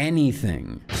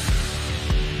anything.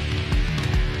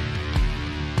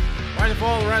 Rise and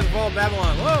fall of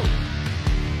Babylon. Whoa!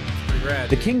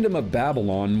 The kingdom of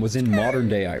Babylon was in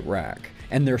modern-day Iraq,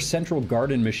 and their central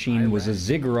garden machine was a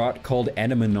ziggurat called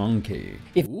Edamononke.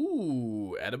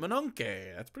 Ooh,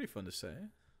 Edamononke. That's pretty fun to say.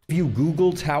 If you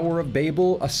Google Tower of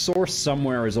Babel, a source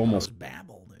somewhere is almost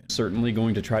certainly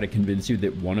going to try to convince you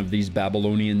that one of these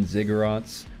Babylonian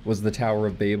ziggurats was the Tower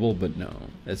of Babel, but no,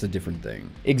 that's a different thing.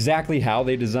 Exactly how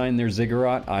they designed their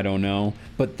ziggurat, I don't know,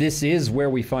 but this is where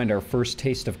we find our first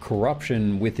taste of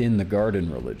corruption within the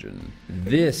garden religion.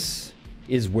 This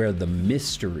is where the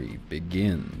mystery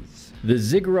begins. The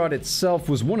ziggurat itself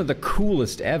was one of the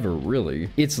coolest ever, really.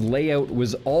 Its layout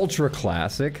was ultra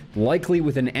classic, likely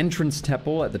with an entrance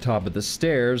temple at the top of the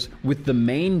stairs, with the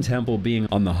main temple being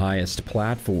on the highest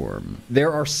platform.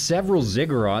 There are several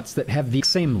ziggurats that have the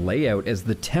same layout as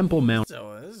the temple mount.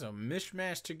 So this is a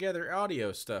mishmash together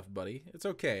audio stuff, buddy. It's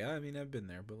okay. I mean, I've been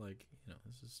there, but like, you know,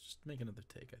 this is just make another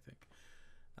take, I think.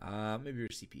 Maybe you're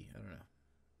CP, I don't know.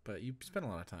 But you spent a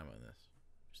lot of time on this.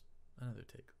 Just another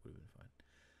take would have been fine.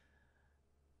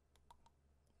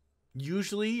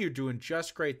 Usually you're doing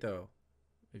just great, though.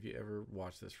 If you ever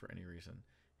watch this for any reason,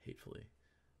 hatefully.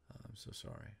 I'm so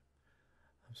sorry.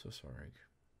 I'm so sorry,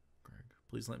 Greg.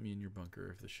 Please let me in your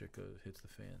bunker if the shit hits the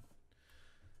fan.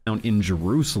 In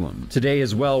Jerusalem. Today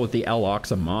as well, with the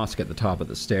Al-Aqsa Mosque at the top of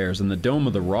the stairs and the Dome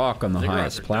of the Rock on the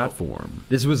highest platform.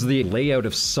 This was the layout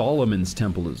of Solomon's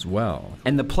temple as well.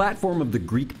 And the platform of the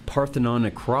Greek Parthenon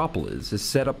Acropolis is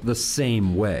set up the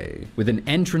same way, with an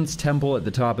entrance temple at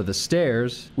the top of the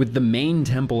stairs, with the main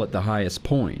temple at the highest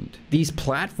point. These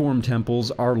platform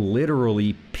temples are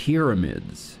literally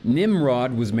pyramids.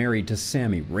 Nimrod was married to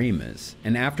Semiramis,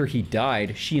 and after he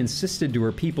died, she insisted to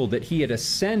her people that he had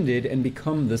ascended and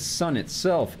become the sun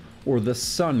itself, or the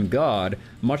sun god,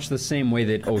 much the same way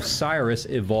that Osiris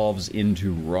evolves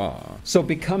into Ra. So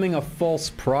becoming a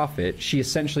false prophet, she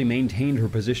essentially maintained her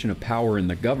position of power in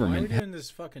the government. Why are we doing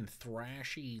this fucking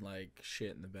thrashy like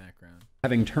shit in the background?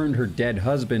 Having turned her dead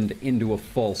husband into a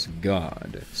false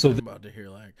god. So I'm about to hear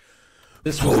like,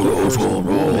 this was the first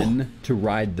woman to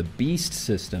ride the beast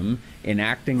system,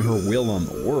 enacting her will on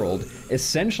the world,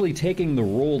 essentially taking the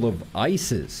role of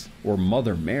Isis, or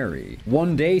Mother Mary.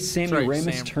 One day,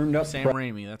 Semiramis turned up Sam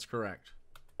Raimi, that's correct.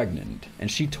 Pregnant, and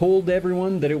she told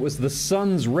everyone that it was the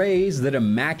sun's rays that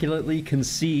immaculately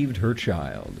conceived her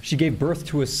child. She gave birth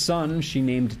to a son she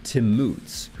named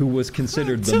Tammuz, who was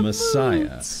considered the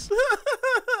Messiah.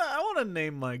 I want to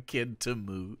name my kid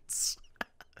Tammuz.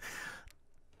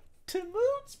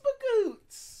 Tammuz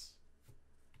Bagoots.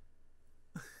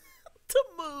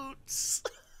 Tammuz.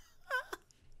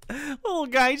 Little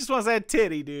guy, he just wants that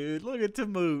titty, dude. Look at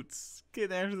Tammuz.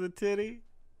 Getting after the titty.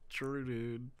 True,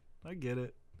 dude. I get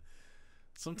it.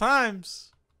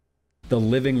 Sometimes. The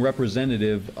living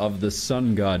representative of the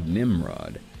sun god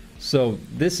Nimrod. So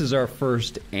this is our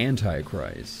first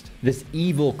Antichrist. This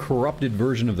evil, corrupted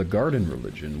version of the garden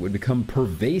religion would become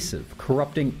pervasive,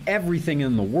 corrupting everything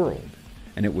in the world.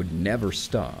 And it would never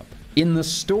stop. In the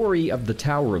story of the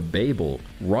Tower of Babel,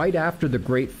 right after the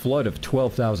Great Flood of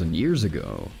 12,000 years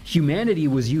ago, humanity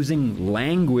was using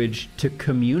language to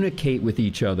communicate with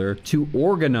each other to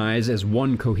organize as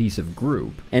one cohesive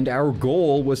group. And our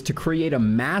goal was to create a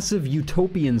massive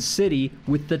utopian city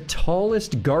with the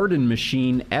tallest garden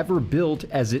machine ever built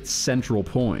as its central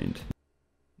point.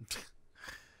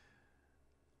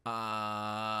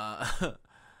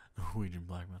 Norwegian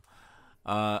blackmail.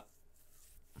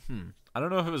 I don't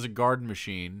know if it was a garden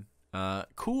machine.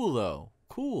 Cool though.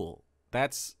 Cool.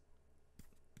 That's...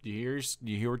 Do you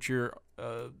hear what you're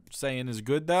saying is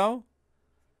good, though?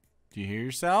 Do you hear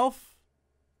yourself?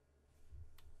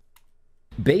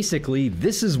 Basically,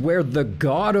 this is where the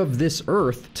god of this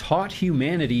earth taught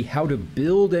humanity how to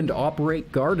build and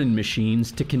operate garden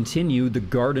machines to continue the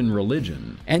garden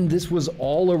religion. And this was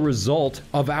all a result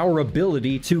of our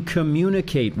ability to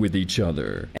communicate with each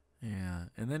other. Yeah,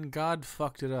 and then God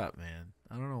fucked it up, man.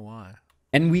 I don't know why.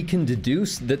 And we can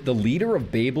deduce that the leader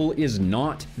of Babel is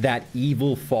not that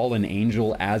evil fallen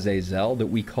angel Azazel that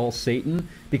we call Satan,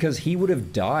 because he would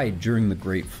have died during the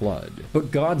Great Flood.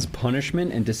 But God's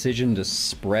punishment and decision to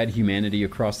spread humanity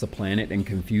across the planet and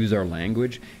confuse our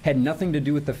language had nothing to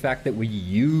do with the fact that we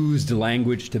used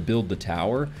language to build the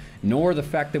tower, nor the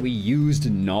fact that we used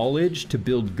knowledge to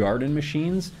build garden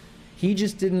machines. He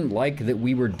just didn't like that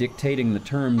we were dictating the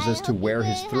terms as to where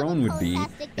his throne would be,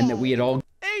 and that we had all...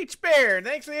 H-Bear,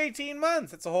 thanks for the 18 months.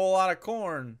 That's a whole lot of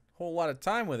corn. Whole lot of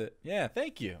time with it. Yeah,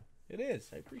 thank you. It is.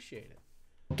 I appreciate it.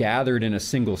 Gathered in a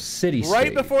single city-state.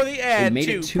 Right before the ad, it made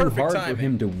it too hard timing for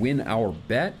him to win our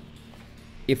bet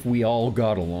if we all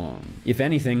got along. If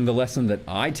anything, the lesson that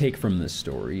I take from this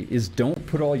story is don't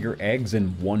put all your eggs in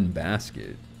one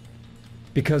basket.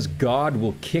 Because God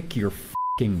will kick your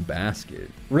basket.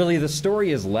 Really, the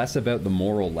story is less about the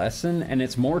moral lesson, and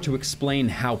it's more to explain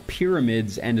how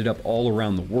pyramids ended up all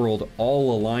around the world,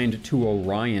 all aligned to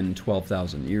Orion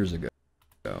 12,000 years ago.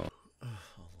 Aligned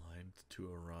to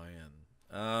Orion.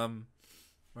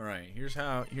 All right. Here's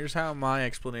how my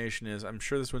explanation is. I'm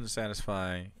sure this wouldn't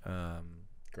satisfy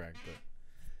Greg,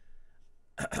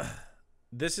 but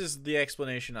this is the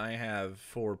explanation I have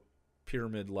for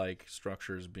pyramid-like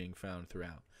structures being found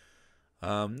throughout.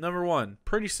 Number one,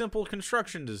 pretty simple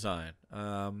construction design.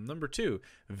 Number two,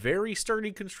 very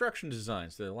sturdy construction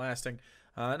designs that are lasting.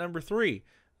 Number three,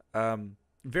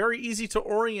 very easy to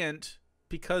orient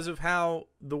because of how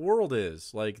the world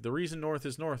is. Like, the reason north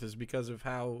is because of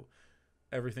how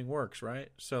everything works, right?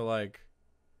 So, like,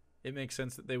 it makes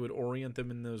sense that they would orient them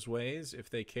in those ways.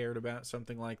 If they cared about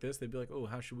something like this, they'd be like, oh,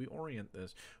 how should we orient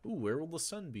this? Ooh, where will the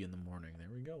sun be in the morning? There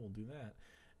we go, we'll do that.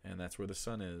 And that's where the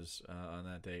sun is on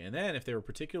that day. And then if they were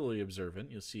particularly observant,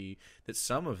 you'll see that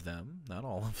some of them, not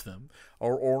all of them,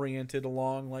 are oriented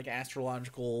along like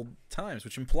astrological times,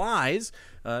 which implies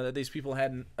that these people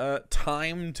hadn't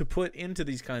time to put into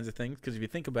these kinds of things. Because if you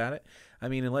think about it, I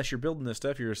mean, unless you're building this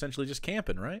stuff, you're essentially just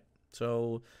camping, right?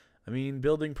 So, I mean,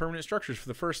 building permanent structures for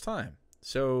the first time.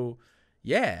 So,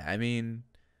 yeah, I mean,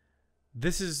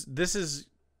 this is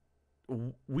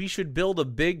we should build a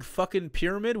big fucking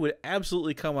pyramid would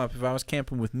absolutely come up if I was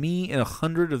camping with me and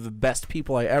 100 of the best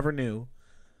people I ever knew.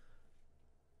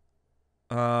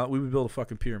 We would build a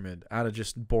fucking pyramid out of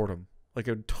just boredom. Like,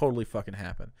 it would totally fucking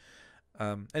happen.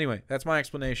 Anyway, that's my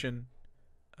explanation.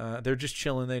 They're just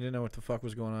chilling. They didn't know what the fuck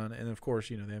was going on. And, of course,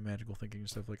 you know, they have magical thinking and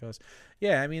stuff like us.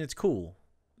 Yeah, I mean, it's cool.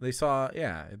 They saw,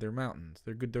 yeah, they're mountains.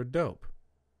 They're good. They're dope.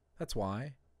 That's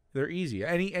why. They're easy.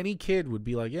 Any kid would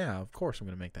be like, yeah, of course I'm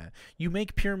going to make that. You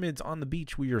make pyramids on the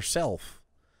beach with yourself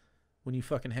when you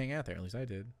fucking hang out there. At least I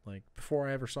did. Like, before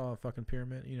I ever saw a fucking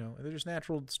pyramid, you know, they're just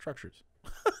natural structures.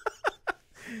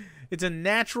 It's a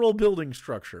natural building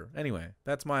structure. Anyway,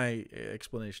 that's my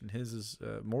explanation. His is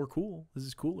more cool. His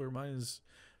is cooler. Mine is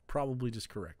probably just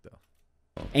correct, though.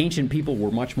 Ancient people were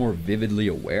much more vividly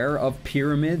aware of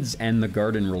pyramids and the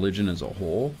garden religion as a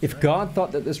whole. If God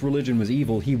thought that this religion was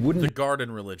evil, he wouldn't... The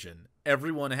garden religion.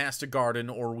 Everyone has to garden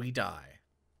or we die.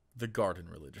 The garden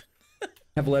religion.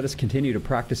 have let us continue to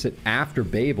practice it after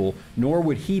Babel, nor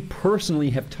would he personally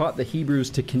have taught the Hebrews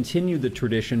to continue the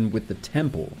tradition with the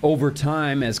temple. Over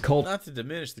time, as Not to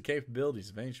diminish the capabilities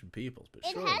of ancient peoples, but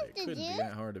surely it couldn't be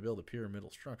that hard to build a pyramidal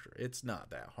structure. It's not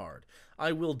that hard.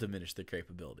 I will diminish their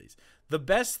capabilities. The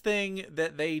best thing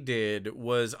that they did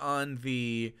was on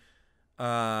the,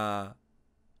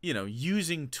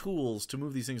 using tools to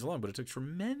move these things along, but it took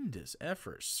tremendous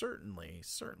effort. Certainly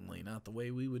not the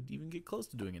way we would even get close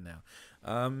to doing it now.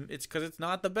 It's because it's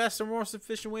not the best or most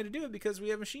efficient way to do it because we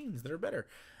have machines that are better.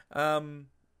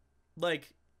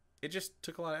 It just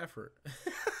took a lot of effort.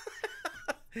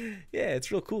 Yeah,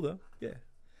 it's real cool though. Yeah,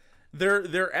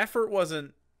 their effort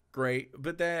wasn't great,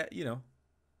 but their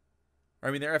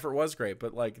effort was great,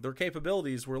 but like their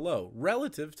capabilities were low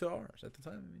relative to ours at the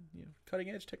time. Cutting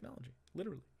edge technology,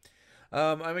 literally.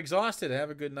 I'm exhausted. Have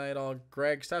a good night, all.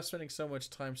 Greg, stop spending so much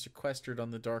time sequestered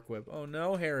on the dark web. Oh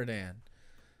no, Haradan.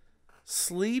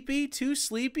 Sleepy? Too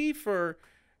sleepy for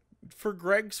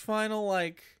Greg's final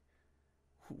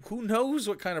who knows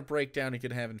what kind of breakdown he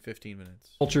could have in 15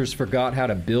 minutes. Cultures forgot how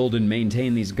to build and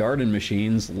maintain these garden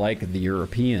machines like the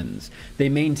Europeans. They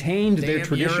maintained their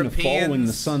tradition of following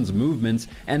the sun's movements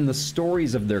and the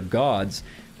stories of their gods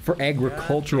for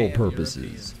agricultural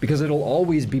purposes, because it'll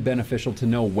always be beneficial to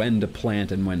know when to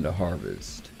plant and when to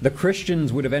harvest. The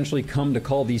Christians would eventually come to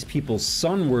call these people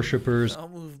sun worshippers. I'll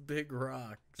move big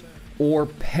rocks. Or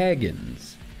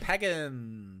pagans.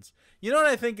 Pagans. You know what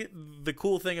I think the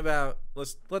cool thing about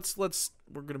let's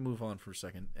we're gonna move on for a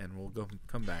second and we'll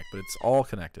come back, but it's all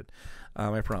connected.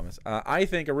 I promise. I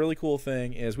think a really cool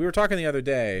thing is we were talking the other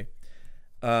day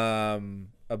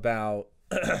about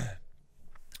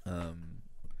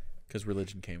because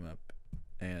religion came up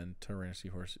and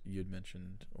Tyrannosaurus horse you had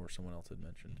mentioned or someone else had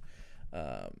mentioned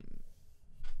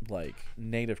like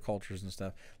native cultures and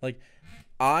stuff. Like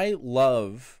I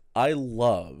love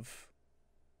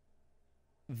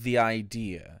the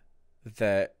idea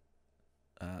that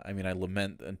I mean I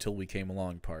lament until we came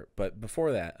along part, but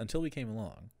before that, until we came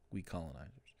along, we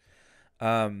colonizers,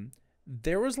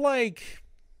 there was like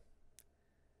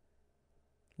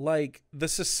the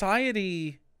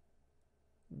society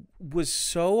was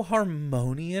so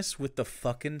harmonious with the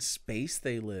fucking space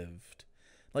they lived.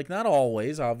 Like not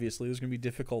always, obviously there's gonna be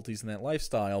difficulties in that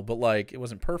lifestyle, but like it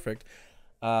wasn't perfect.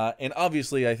 And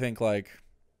obviously I think like,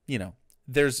 you know,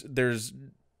 there's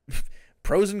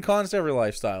pros and cons to every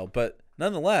lifestyle, but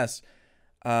nonetheless,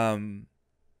 I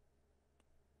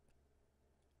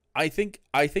think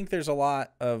there's a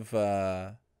lot of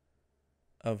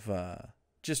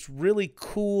just really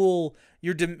cool.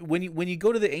 When you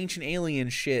go to the ancient alien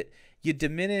shit, you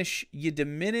diminish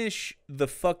the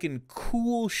fucking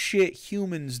cool shit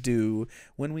humans do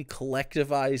when we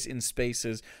collectivize in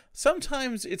spaces.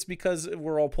 Sometimes it's because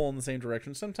we're all pulling the same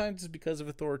direction. Sometimes it's because of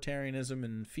authoritarianism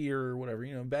and fear or whatever.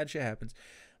 You know, bad shit happens.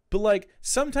 But like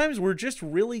sometimes we're just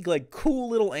really like cool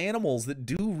little animals that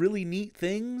do really neat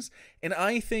things. And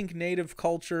I think native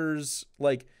cultures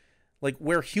like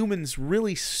where humans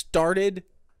really started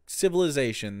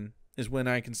civilization is when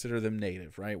I consider them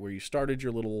native, right? Where you started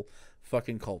your little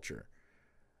fucking culture.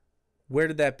 Where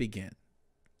did that begin?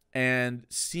 And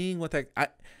seeing what that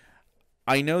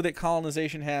I know that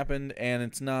colonization happened and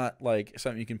it's not like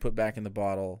something you can put back in the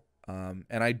bottle. And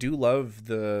I do love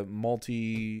the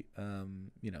multi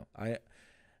you know,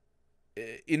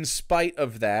 in spite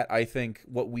of that, I think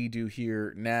what we do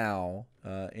here now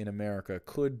in America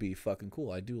could be fucking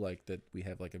cool. I do like that we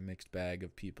have like a mixed bag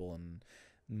of people, and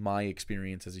my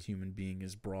experience as a human being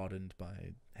is broadened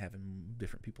by having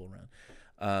different people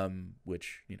around,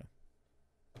 which, you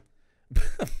know,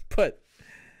 but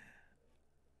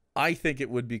I think it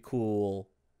would be cool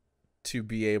to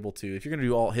be able to, if you're going to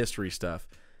do all history stuff,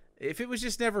 if it was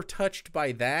just never touched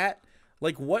by that,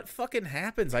 like what fucking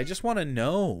happens? I just want to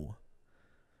know.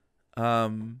 I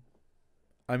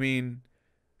mean,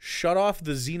 shut off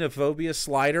the xenophobia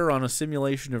slider on a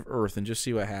simulation of Earth and just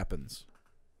see what happens.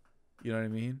 You know what I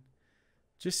mean?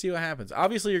 Just see what happens.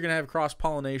 Obviously, you're gonna have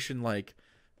cross-pollination like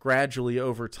gradually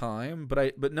over time,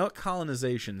 but not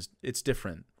colonizations. It's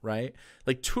different, right?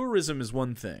 Like tourism is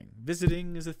one thing,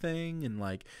 visiting is a thing, and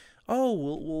like, oh,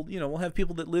 we'll have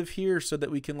people that live here so that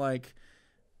we can like,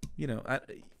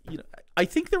 I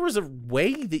think there was a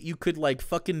way that you could like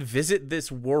fucking visit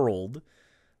this world,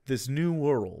 this new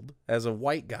world, as a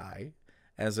white guy,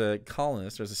 as a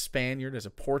colonist, as a Spaniard, as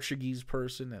a Portuguese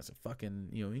person, as a fucking,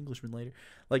 Englishman later.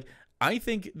 Like, I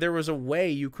think there was a way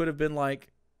you could have been like,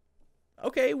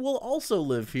 okay, we'll also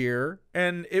live here,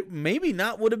 and it maybe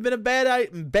not would have been a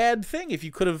bad thing if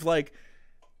you could have like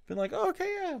been like, oh,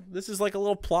 okay, yeah, this is like a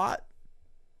little plot,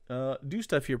 do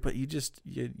stuff here, but you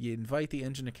you invite the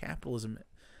engine of capitalism.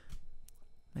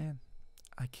 Man,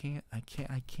 I can't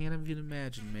even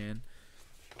imagine, man.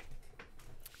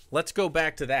 Let's go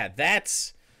back to that.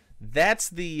 That's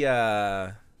the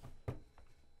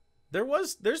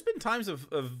there's been times of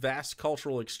vast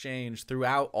cultural exchange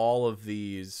throughout all of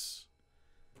these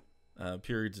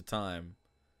periods of time.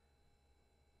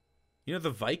 The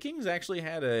Vikings actually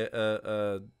had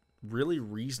a really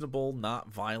reasonable, not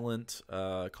violent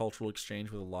cultural exchange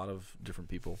with a lot of different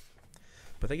people.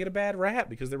 But they get a bad rap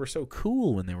because they were so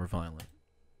cool when they were violent.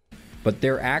 But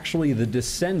they're actually the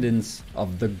descendants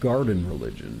of the garden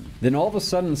religion. Then all of a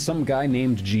sudden, some guy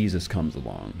named Jesus comes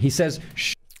along. He says,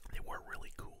 they were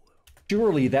really cool, though.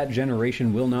 Surely that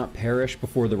generation will not perish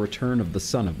before the return of the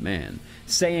Son of Man,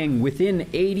 saying within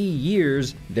 80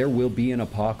 years there will be an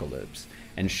apocalypse.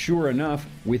 And sure enough,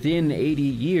 within 80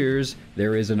 years,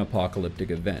 there is an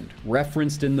apocalyptic event,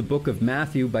 referenced in the book of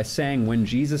Matthew by saying when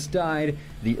Jesus died,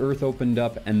 the earth opened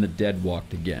up and the dead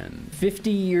walked again. 50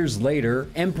 years later,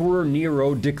 Emperor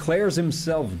Nero declares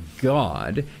himself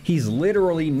God. He's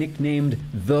literally nicknamed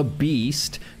the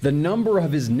Beast. The number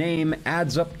of his name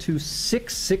adds up to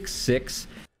 666.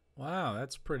 Wow,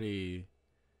 that's pretty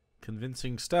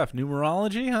convincing stuff.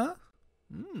 Numerology, huh?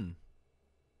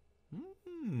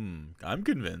 I'm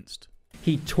convinced.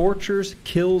 He tortures,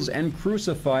 kills, and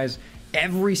crucifies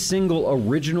every single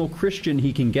original Christian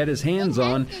he can get his hands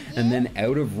on, and then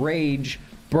out of rage,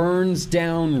 burns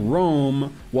down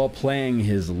Rome while playing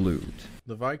his lute.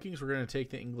 The Vikings were going to take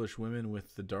the English women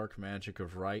with the dark magic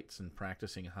of rites and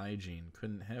practicing hygiene.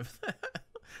 Couldn't have that.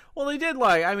 Well, they did,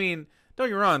 like, I mean, don't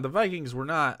get me wrong, the Vikings were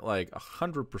not, like,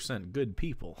 100% good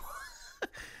people.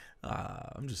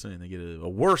 I'm just saying they get a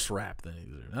worse rap than they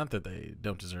deserve. Not that they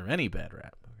don't deserve any bad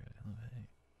rap. Okay.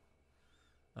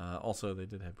 Also, they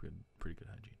did have pretty good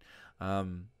hygiene.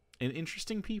 And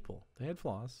interesting people. They had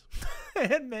flaws. They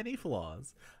had many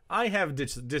flaws. I have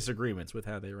disagreements with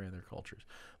how they ran their cultures,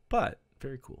 but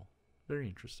very cool, very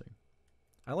interesting.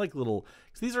 I like little.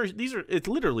 These are. It's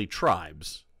literally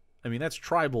tribes. I mean, that's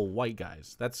tribal white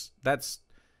guys. That's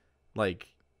like,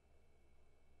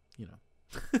 you know.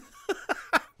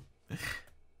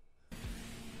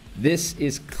 This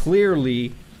is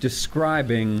clearly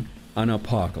describing an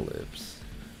apocalypse.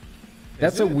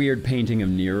 That's a weird painting of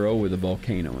Nero with a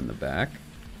volcano in the back.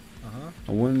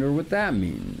 I wonder what that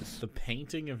means. The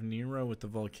painting of Nero with the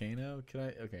volcano?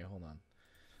 Okay, hold on.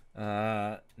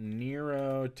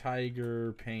 Nero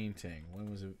tiger painting. When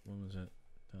was it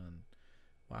done?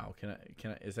 Wow, can I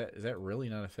is that really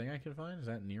not a thing I can find? Is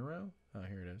that Nero? Oh,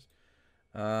 here it is.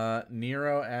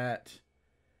 Nero at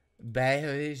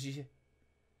Beige.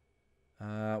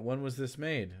 When was this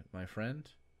made, my friend?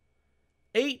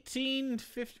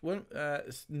 1850.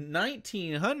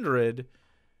 1900.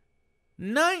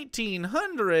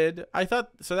 1900. I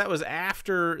thought so. That was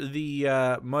after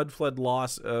the mud flood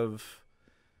loss of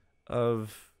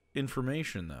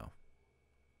information, though.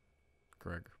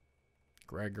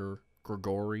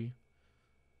 Gregory.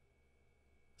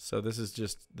 So this is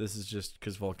just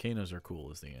because volcanoes are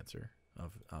cool is the answer,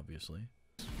 obviously.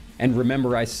 And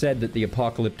remember, I said that the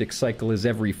apocalyptic cycle is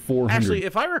every 400. Actually,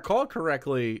 if I recall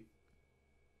correctly,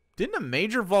 didn't a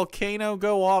major volcano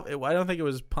go off? I don't think it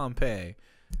was Pompeii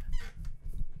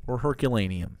or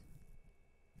Herculaneum.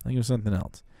 I think it was something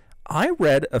else. I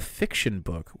read a fiction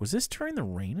book. Was this during the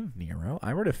reign of Nero?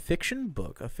 I read a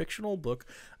fictional book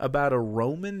about a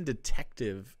Roman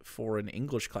detective for an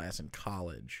English class in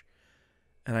college.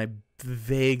 And I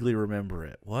vaguely remember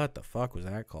it. What the fuck was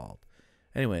that called?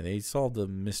 Anyway, they solved a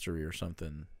mystery or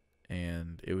something,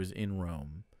 and it was in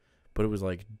Rome, but it was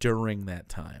like during that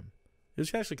time. It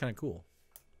was actually kind of cool.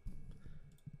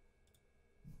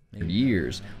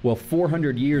 Years. Well,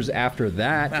 400 years after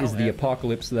that is the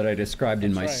apocalypse that I described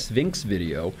in my Sphinx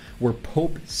video, where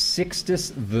Pope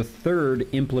Sixtus III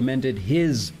implemented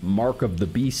his Mark of the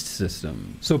Beast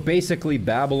system. So basically,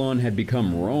 Babylon had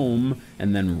become Rome,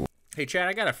 and then hey, Chad,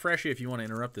 I got a freshie if you want to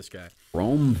interrupt this guy.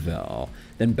 Rome fell.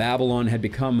 Then Babylon had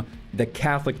become the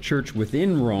Catholic Church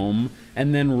within Rome,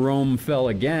 and then Rome fell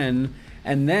again,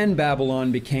 and then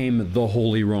Babylon became the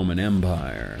Holy Roman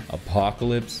Empire.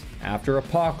 Apocalypse after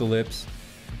apocalypse,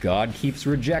 God keeps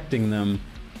rejecting them,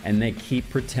 and they keep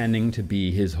pretending to be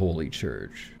his holy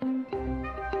church.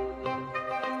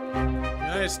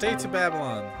 United States of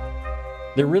Babylon.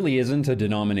 There really isn't a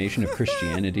denomination of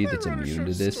Christianity that's immune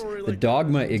to this. The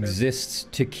dogma exists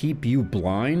to keep you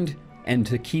blind and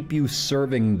to keep you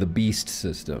serving the beast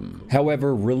system.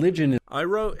 However, religion is... I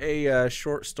wrote a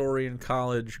short story in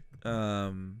college.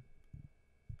 I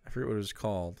forget what it was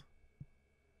called.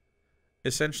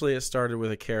 Essentially, it started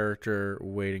with a character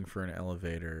waiting for an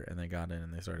elevator, and they got in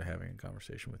and they started having a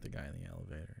conversation with the guy in the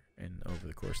elevator. And over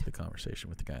the course of the conversation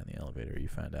with the guy in the elevator, you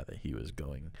found out that he was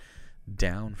going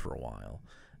down for a while,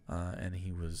 and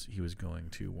he was going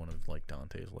to one of like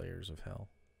Dante's layers of hell,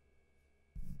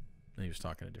 and he was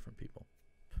talking to different people.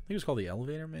 I think it was called the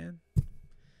Elevator Man.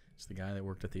 It's the guy that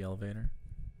worked at the elevator.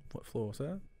 What floor was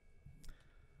that?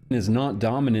 Is not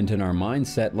dominant in our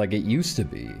mindset like it used to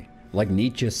be. Like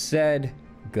Nietzsche said,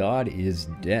 God is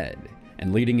dead.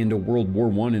 And leading into World War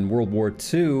I and World War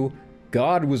II,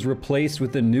 God was replaced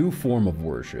with a new form of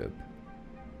worship: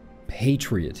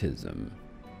 patriotism.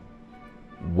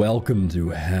 Welcome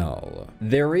to hell.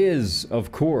 There is,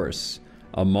 of course,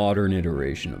 a modern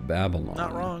iteration of Babylon.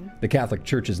 Not wrong. The Catholic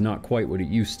Church is not quite what it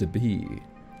used to be.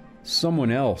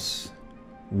 Someone else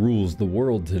rules the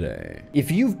world today. If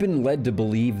you've been led to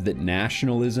believe that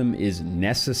nationalism is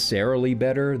necessarily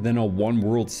better than a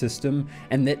one-world system,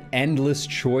 and that endless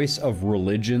choice of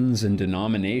religions and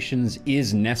denominations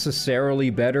is necessarily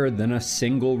better than a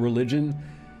single religion,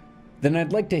 then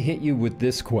I'd like to hit you with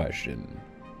this question.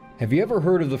 Have you ever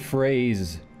heard of the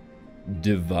phrase,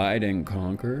 divide and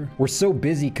conquer? We're so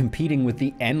busy competing with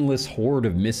the endless horde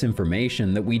of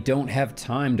misinformation that we don't have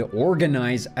time to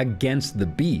organize against the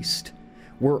beast.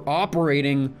 We're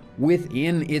operating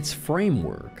within its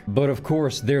framework. But of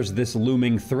course, there's this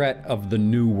looming threat of the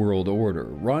New World Order,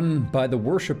 run by the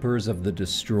worshippers of the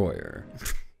Destroyer.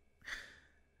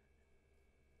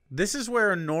 This is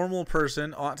where a normal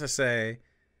person ought to say,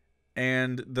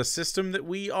 and the system that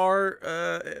we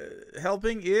are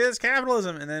helping is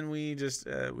capitalism. And then we just,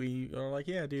 we are like,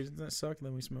 yeah, dude, doesn't that suck? And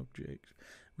then we smoke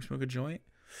a joint.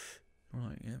 We're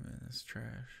like, yeah, man, that's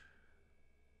trash.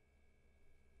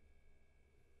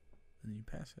 And then you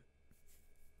pass it.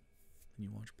 And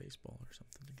you watch baseball or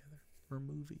something together. Or a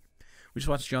movie. We just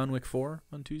watched John Wick 4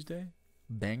 on Tuesday.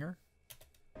 Banger.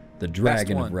 The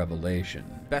Dragon of Revelation.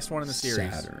 Best one in the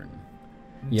series. Saturn.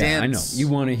 Yeah, I know. You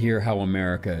want to hear how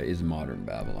America is modern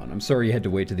Babylon. I'm sorry you had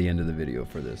to wait to the end of the video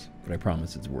for this, but I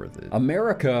promise it's worth it.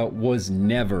 America was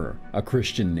never a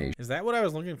Christian nation. Is that what I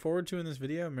was looking forward to in this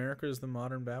video? America is the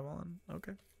modern Babylon?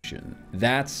 Okay.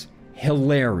 That's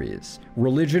hilarious.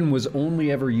 Religion was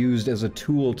only ever used as a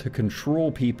tool to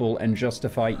control people and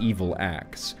justify evil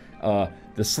acts.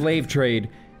 The slave trade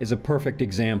is a perfect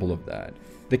example of that.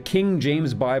 The King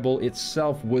James Bible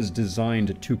itself was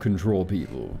designed to control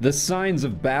people. The signs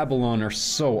of Babylon are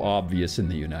so obvious in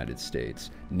the United States.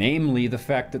 Namely, the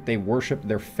fact that they worship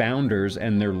their founders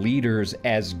and their leaders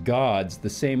as gods the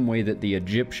same way that the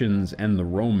Egyptians and the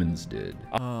Romans did.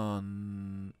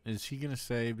 Is he going to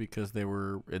say because they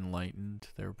were enlightened,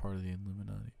 they were part of the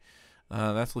Illuminati?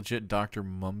 That's legit Dr.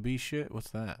 Mumby shit?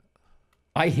 What's that?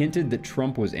 I hinted that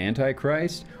Trump was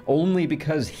Antichrist only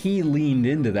because he leaned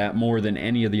into that more than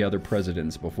any of the other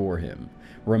presidents before him.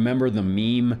 Remember the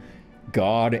meme,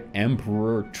 God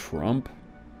Emperor Trump?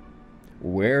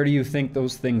 Where do you think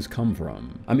those things come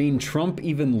from? I mean, Trump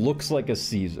even looks like a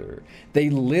Caesar.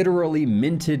 They literally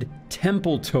minted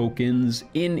temple tokens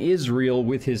in Israel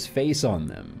with his face on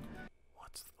them.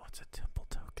 What's a temple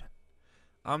token?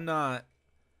 I'm not.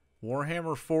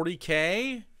 Warhammer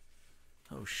 40K?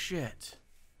 Oh, shit.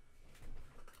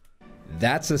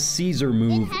 That's a Caesar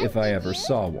move if I ever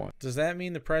saw one. Does that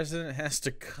mean the president has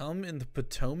to come in the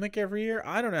Potomac every year?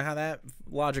 I don't know how that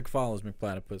logic follows,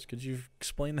 McPlatypus. Could you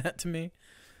explain that to me?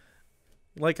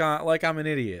 Like I'm an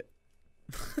idiot.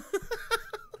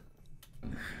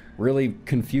 Really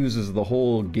confuses the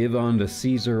whole give on to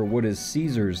Caesar what is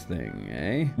Caesar's thing,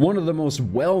 eh? One of the most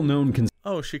well-known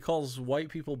Oh, she calls white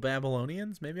people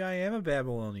Babylonians? Maybe I am a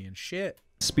Babylonian. Shit.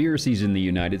 Conspiracies in the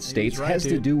United States has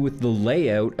to do with the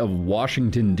layout of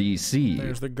Washington, D.C.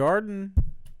 There's the garden.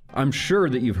 I'm sure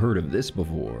that you've heard of this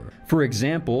before. For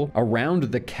example, around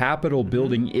the Capitol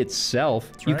building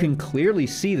itself, you can clearly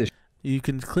see the... You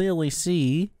can clearly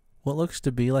see what looks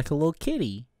to be like a little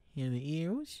kitty. You know, the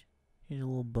ears. Here's a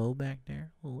little bow back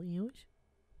there. Little ears.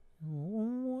 A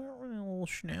little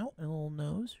snout and a little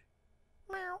nose.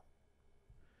 Meow.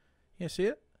 You see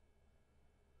it?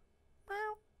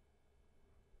 Meow.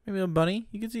 Maybe a bunny.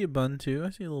 You can see a bun too. I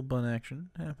see a little bun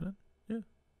action happening. Yeah.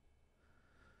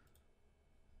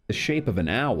 The shape of an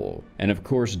owl. And of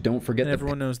course, don't forget and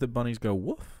everyone knows that bunnies go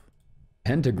woof.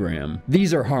 Pentagram.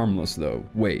 These are harmless though.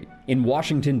 Wait. In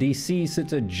Washington, D.C.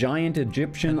 sits a giant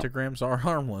Egyptian... Pentagrams are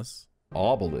harmless.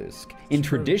 Obelisk. In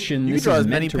tradition, you can draw as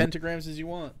many pentagrams as you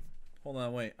want. Hold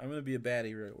on, wait. I'm gonna be a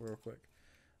baddie real quick.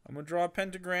 I'm gonna draw a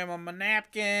pentagram on my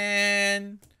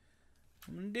napkin.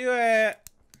 I'm gonna do it.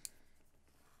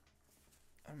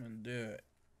 I'm gonna do it.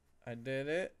 I did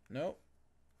it. Nope.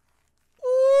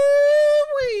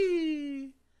 Ooh-wee.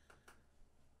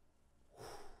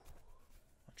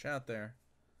 Watch out there.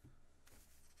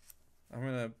 I'm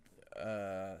gonna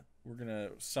we're gonna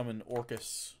summon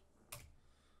Orcus.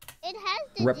 It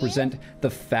has to represent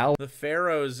the foul. The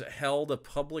pharaohs held a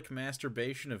public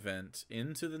masturbation event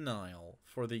into the Nile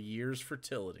for the year's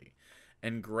fertility.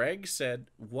 And Greg said,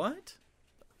 what?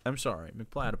 I'm sorry,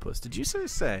 McPlatypus. Did you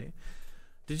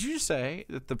say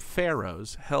that the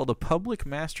pharaohs held a public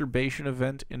masturbation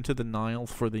event into the Nile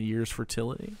for the year's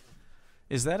fertility?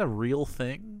 Is that a real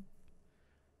thing?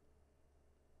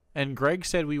 And Greg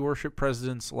said we worship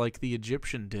presidents like the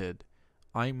Egyptian did.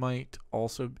 I might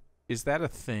also... Is that a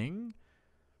thing?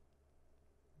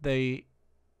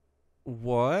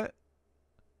 What?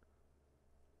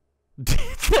 Did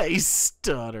they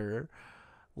stutter?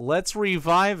 Let's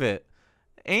revive it.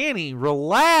 Annie,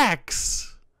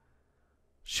 relax.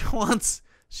 She wants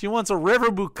a river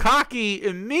bukkake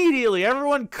immediately.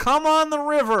 Everyone come on the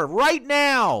river right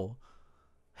now.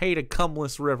 Hate a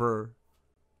cumless river.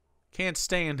 Can't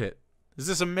stand it. Is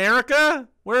this America?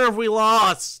 Where have we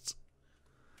lost?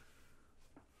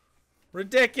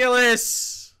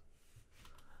 Ridiculous.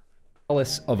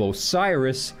 Of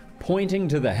Osiris pointing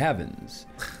to the heavens.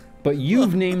 But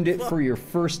you've named it for your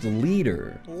first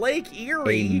leader. Lake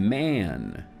Erie. A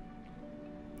man.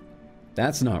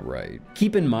 That's not right.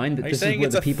 Keep in mind that this is where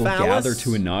the people gather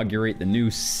to inaugurate the new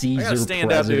Caesar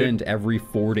president every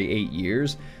 4 to 8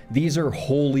 years. These are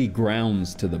holy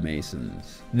grounds to the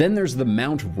Masons. Then there's the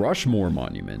Mount Rushmore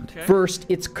monument. Okay. First,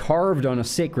 it's carved on a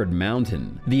sacred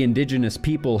mountain. The indigenous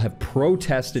people have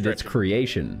protested its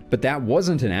creation, but that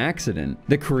wasn't an accident.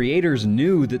 The creators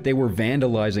knew that they were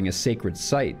vandalizing a sacred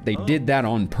site. They did that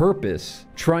on purpose,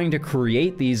 trying to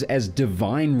create these as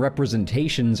divine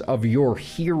representations of your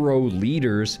hero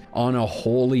leaders on a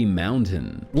holy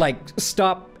mountain. Like,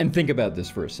 stop and think about this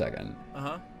for a second.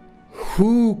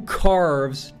 Who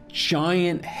carves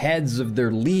giant heads of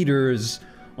their leaders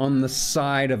on the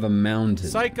side of a mountain?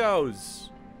 Psychos.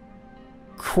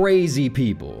 Crazy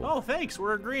people. Oh, thanks.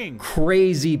 We're agreeing.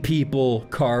 Crazy people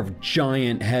carve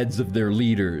giant heads of their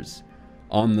leaders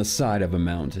on the side of a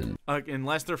mountain.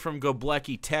 Unless they're from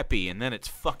Göbekli Tepe, and then it's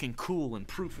fucking cool and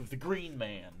proof of the Green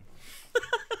Man.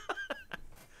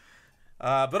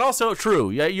 But also true.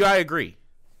 Yeah, I agree.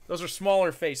 Those are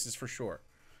smaller faces for sure.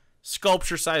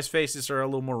 Sculpture-sized faces are a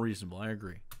little more reasonable. I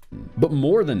agree. But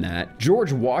more than that,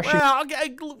 George Washington... Well,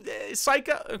 okay,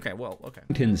 psycho... Okay, well, okay.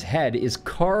 Washington's head is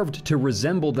carved to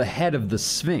resemble the head of the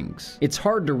Sphinx. It's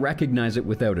hard to recognize it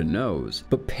without a nose,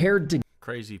 but paired together...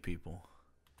 Crazy people.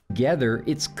 Together,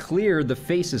 it's clear the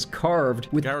face is carved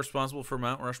with... The guy responsible for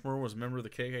Mount Rushmore was a member of the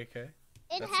KKK?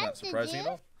 That's not surprising at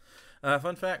all.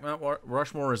 Fun fact, Mount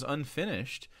Rushmore is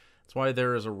unfinished. That's why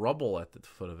there is a rubble at the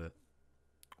foot of it.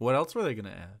 What else were they going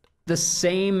to add? The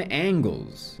same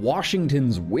angles.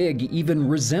 Washington's wig even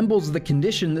resembles the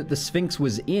condition that the Sphinx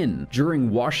was in during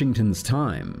Washington's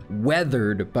time,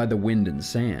 weathered by the wind and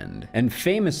sand. And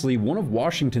famously, one of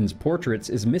Washington's portraits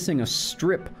is missing a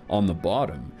strip on the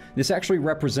bottom. This actually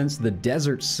represents the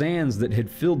desert sands that had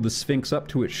filled the Sphinx up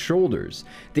to its shoulders.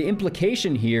 The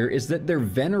implication here is that they're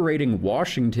venerating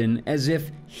Washington as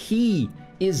if he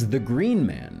is the Green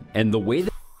Man. And the way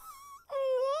that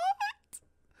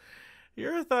You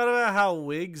ever thought about how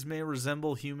wigs may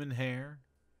resemble human hair?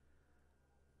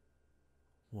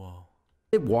 Whoa.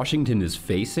 Washington is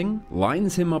facing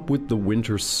lines him up with the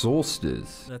winter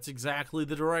solstice. That's exactly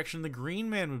the direction the Green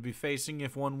Man would be facing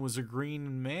if one was a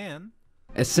green man.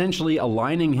 Essentially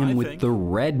aligning him with the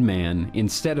Red Man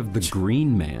instead of the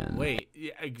Green Man. Wait,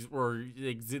 or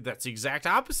that's the exact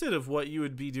opposite of what you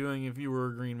would be doing if you were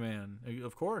a Green Man.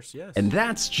 Of course, yes. And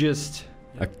that's just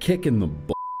a kick in the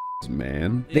balls,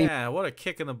 man. Yeah, what a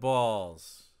kick in the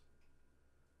balls.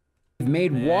 They've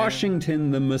made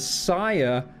Washington the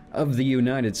Messiah of the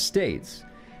United States.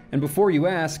 And before you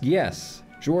ask, yes,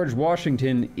 George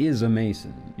Washington is a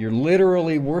Mason. You're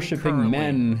literally worshiping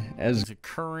men as a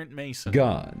current Mason.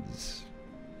 Gods.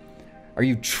 Are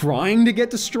you trying to get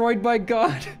destroyed by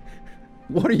God?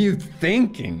 What are you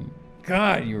thinking?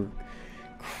 God, you're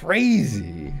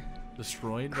crazy.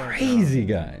 Destroyed by crazy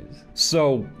guys.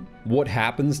 So, what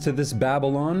happens to this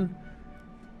Babylon?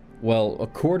 Well,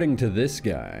 according to this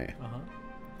guy,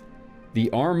 the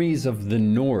armies of the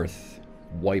North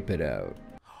wipe it out.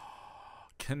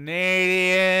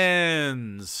 Canadians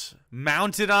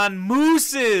mounted on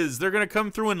mooses. They're going to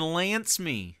come through and lance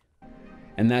me.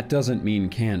 And that doesn't mean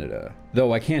Canada.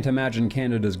 Though I can't imagine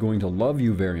Canada's going to love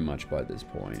you very much by this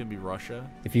point. It's going to be Russia.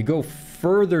 If you go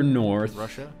further north...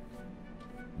 Russia?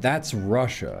 That's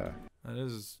Russia.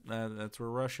 That's where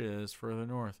Russia is, further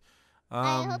north.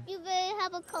 I hope you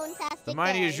have a fantastic The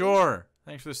mighty Azure.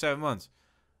 Thanks for the 7 months.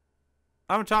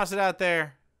 I'm going to toss it out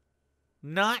there.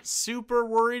 Not super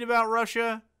worried about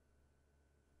Russia.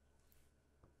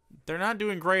 They're not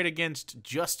doing great against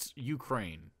just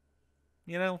Ukraine.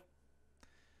 You know?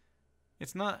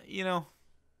 It's not, you know.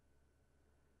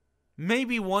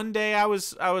 Maybe one day I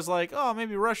was like, oh,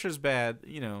 maybe Russia's bad,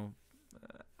 you know.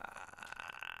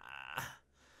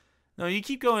 No, you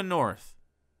keep going north.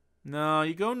 No,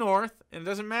 you go north, and it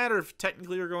doesn't matter if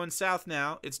technically you're going south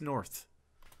now. It's north.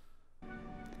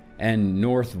 And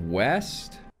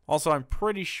northwest? Also, I'm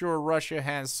pretty sure Russia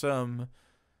has some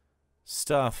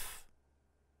stuff.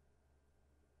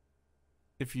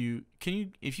 If you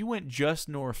went just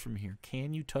north from here,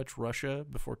 can you touch Russia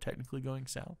before technically going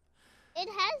south? It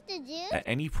has to do. At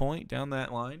any point down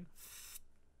that line?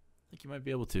 I think you might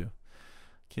be able to.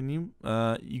 Can you?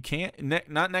 You can't.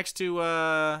 Not next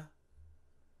to.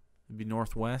 Maybe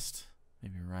Northwest.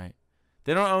 Maybe you're right.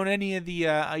 They don't own any of the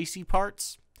icy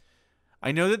parts.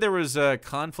 I know that there was a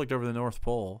conflict over the North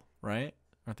Pole, right?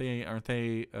 Aren't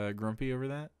they grumpy over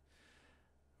that?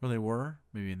 Or they were?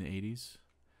 Maybe in the 80s.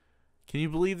 Can you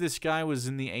believe this guy was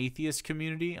in the atheist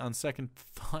community on second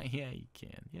thought? Yeah, you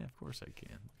can. Yeah, of course I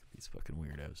can. Look at these fucking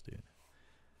weirdos, dude.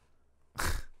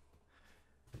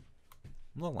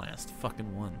 I'm the last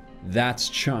fucking one. That's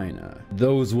China.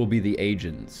 Those will be the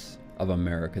agents of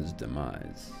America's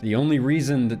demise. The only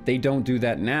reason that they don't do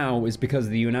that now is because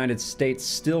the United States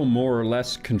still more or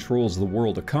less controls the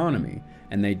world economy,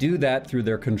 and they do that through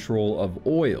their control of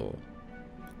oil.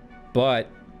 But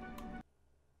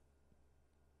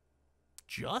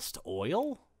just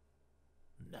oil?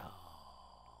 No.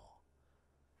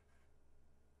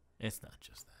 It's not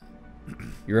just that.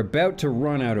 You're about to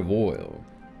run out of oil.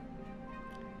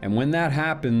 And when that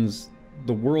happens,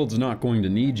 the world's not going to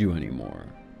need you anymore.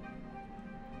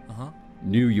 Uh-huh.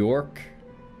 New York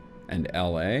and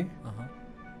LA. Uh-huh.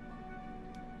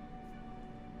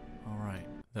 All right.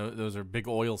 Those are big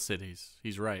oil cities.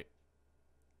 He's right.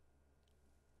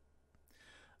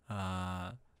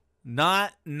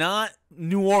 Not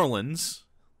New Orleans.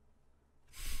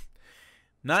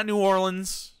 Not New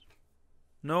Orleans.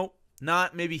 Nope.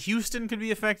 Not maybe Houston could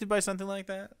be affected by something like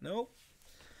that. Nope.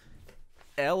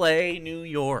 LA, New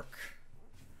York.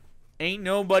 Ain't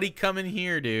nobody coming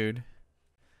here, dude.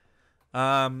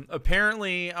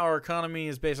 Apparently our economy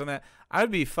is based on that. I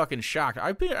would be fucking shocked.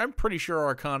 I'm pretty sure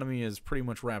our economy is pretty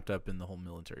much wrapped up in the whole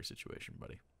military situation,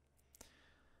 buddy.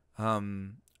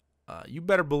 You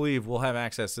better believe we'll have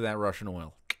access to that Russian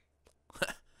oil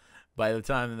by the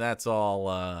time that's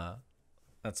all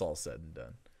said and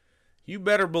done. You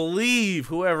better believe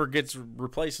whoever gets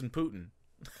replacing Putin.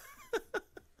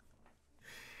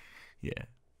 Yeah.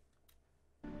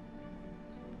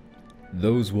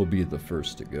 Those will be the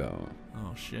first to go.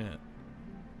 Oh shit.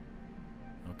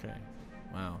 Okay.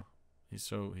 Wow. He's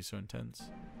so intense.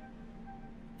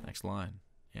 Next line.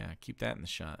 Yeah, keep that in the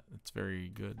shot. It's very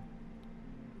good.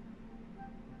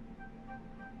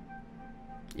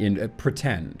 In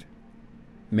pretend,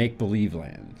 make believe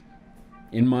land.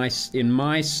 In my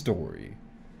story.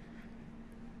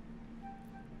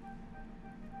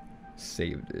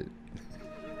 Saved it.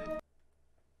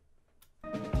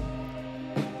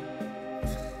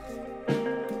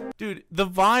 Dude, the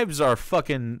vibes are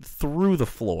fucking through the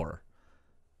floor.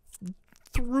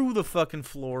 Through the fucking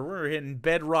floor. We're hitting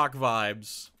bedrock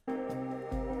vibes.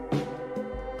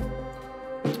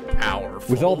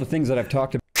 Powerful. With all the things that I've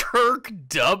talked about. Kirk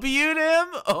W'd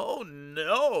him? Oh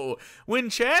no. When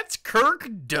chat's Kirk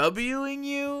W'ing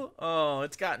you? Oh,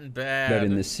 it's gotten bad. That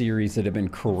in this series that have been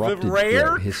corrupted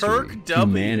throughout history,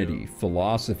 humanity,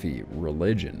 philosophy,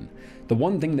 religion. The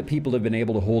one thing that people have been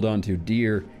able to hold on to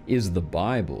dear is the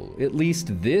Bible. At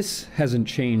least this hasn't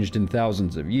changed in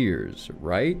thousands of years,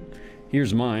 right?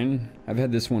 Here's mine. I've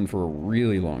had this one for a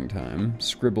really long time.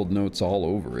 Scribbled notes all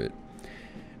over it.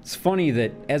 It's funny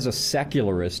that as a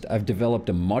secularist, I've developed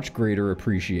a much greater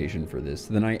appreciation for this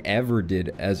than I ever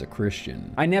did as a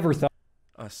Christian. I never thought...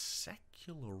 A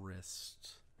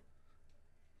secularist.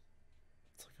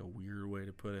 It's like a weird way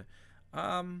to put it.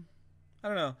 I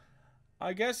don't know.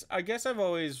 I guess I've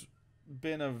always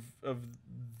been of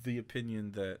the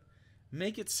opinion that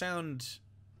make it sound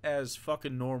as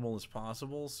fucking normal as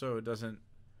possible so it doesn't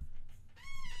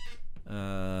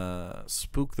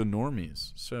spook the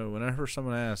normies. So whenever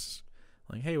someone asks,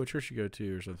 like, hey, what church you go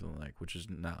to or something like, which is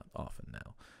not often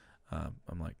now,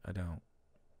 I'm like, I don't.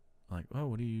 Like, oh,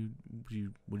 what do you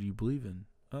believe in?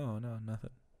 Oh, no, nothing.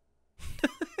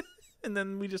 And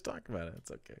then we just talk about it.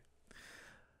 It's okay.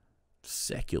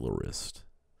 Secularist.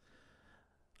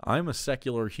 I'm a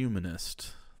secular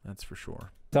humanist, that's for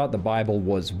sure. Thought the Bible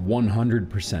was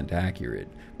 100% accurate,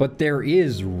 but there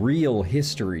is real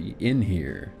history in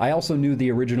here. I also knew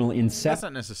the original That's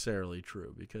not necessarily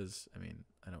true because, I mean,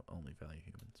 I don't only value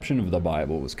humans. Of the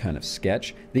Bible was kind of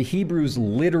sketch. The Hebrews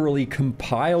literally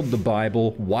compiled the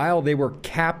Bible while they were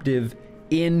captive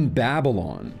in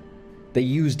Babylon. They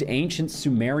used ancient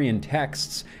Sumerian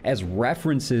texts as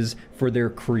references for their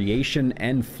creation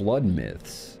and flood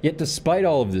myths. Yet despite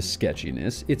all of this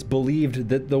sketchiness, it's believed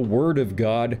that the Word of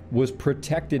God was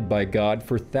protected by God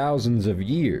for thousands of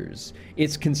years.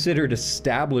 It's considered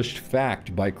established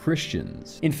fact by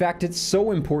Christians. In fact, it's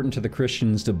so important to the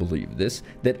Christians to believe this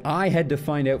that I had to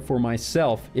find out for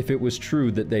myself if it was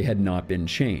true that they had not been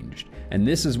changed. And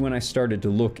this is when I started to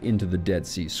look into the Dead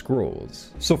Sea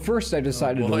Scrolls. So first I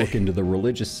decided to look into the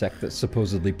religious sect that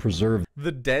supposedly preserved...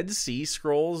 The Dead Sea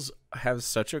Scrolls have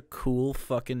such a cool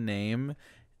fucking name.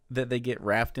 that they get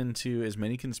wrapped into as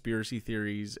many conspiracy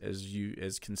theories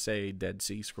as can say Dead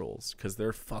Sea Scrolls, because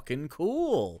they're fucking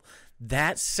cool.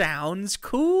 That sounds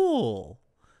cool.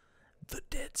 The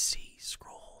Dead Sea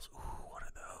Scrolls. Ooh, what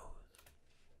are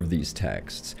those? These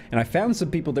texts. And I found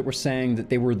some people that were saying that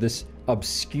they were this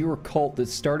obscure cult that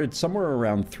started somewhere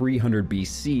around 300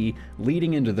 BC,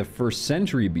 leading into the 1st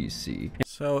century BC.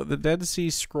 So the Dead Sea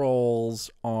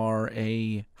Scrolls are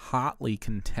a hotly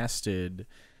contested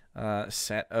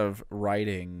set of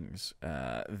writings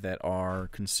that are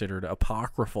considered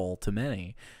apocryphal to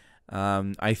many.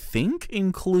 I think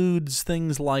includes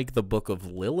things like the Book of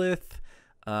Lilith,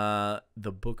 the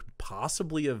book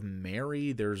possibly of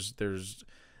Mary. There's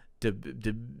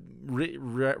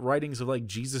writings of like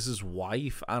Jesus's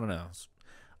wife. I don't know.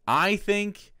 I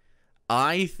think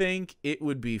it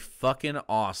would be fucking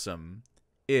awesome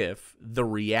if the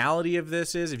reality of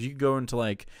this is, if you could go into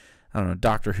like, I don't know,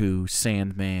 Doctor Who,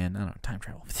 Sandman, I don't know, time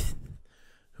travel.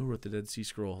 Who wrote the Dead Sea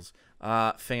Scrolls?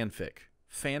 Fanfic.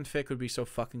 Fanfic would be so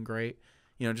fucking great.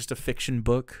 You know, just a fiction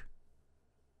book.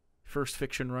 First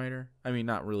fiction writer. I mean,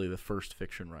 not really the first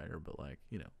fiction writer, but like,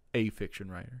 you know, a fiction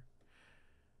writer.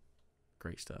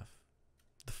 Great stuff.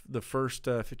 The first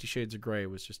 50 Shades of Grey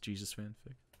was just Jesus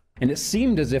fanfic. And it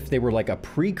seemed as if they were like a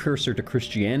precursor to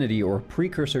Christianity or a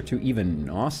precursor to even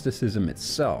Gnosticism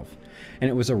itself. And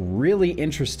it was a really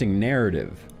interesting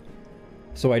narrative.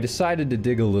 So I decided to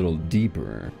dig a little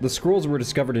deeper. The scrolls were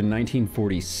discovered in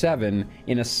 1947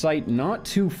 in a site not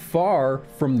too far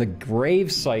from the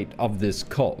grave site of this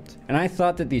cult. And I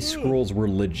thought that these scrolls were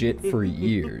legit for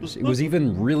years. It was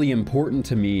even really important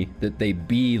to me that they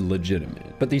be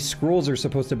legitimate. But these scrolls are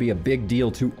supposed to be a big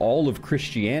deal to all of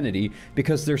Christianity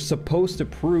because they're supposed to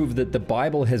prove that the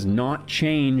Bible has not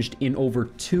changed in over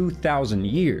 2,000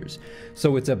 years.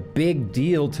 So it's a big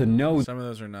deal to know. Some of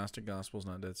those are Gnostic Gospels,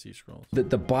 not Dead Sea Scrolls. That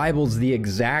the Bible's the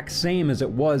exact same as it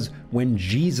was when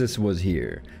Jesus was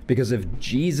here. Because if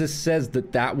Jesus says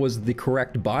that that was the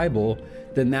correct Bible,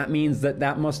 then that means that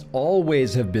that must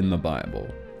always have been the Bible.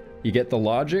 You get the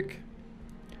logic?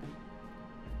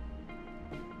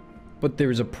 But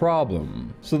there's a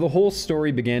problem. So the whole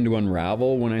story began to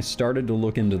unravel when I started to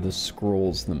look into the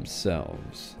scrolls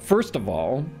themselves. First of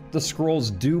all, the scrolls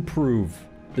do prove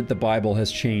that the Bible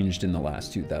has changed in the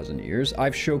last 2,000 years.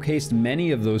 I've showcased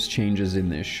many of those changes in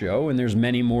this show, and there's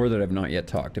many more that I've not yet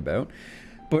talked about.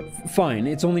 But fine,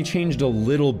 it's only changed a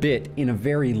little bit in a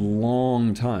very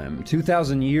long time.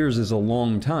 2,000 years is a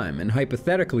long time, and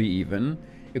hypothetically even,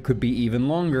 it could be even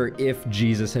longer if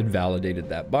Jesus had validated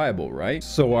that Bible, right?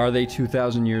 So are they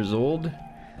 2,000 years old?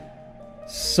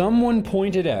 Someone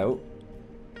pointed out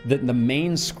that the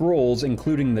main scrolls,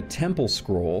 including the Temple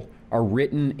Scroll, are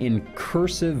written in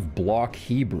cursive block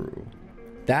Hebrew.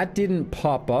 That didn't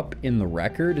pop up in the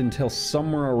record until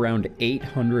somewhere around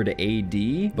 800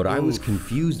 AD, but I was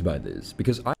confused by this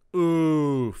because I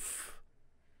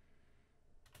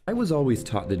was always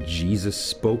taught that Jesus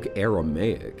spoke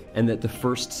Aramaic and that the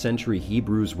 1st century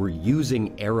Hebrews were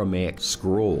using Aramaic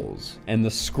scrolls. And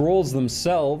the scrolls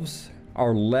themselves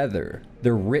are leather.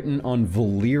 They're written on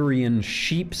Valyrian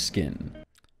sheepskin.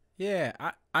 Yeah,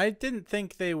 I didn't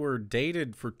think they were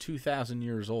dated for 2,000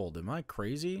 years old. Am I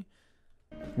crazy?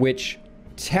 Which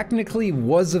technically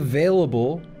was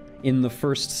available in the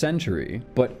 1st century,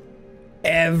 but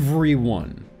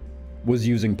everyone was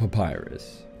using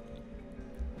papyrus.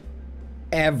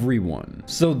 Everyone.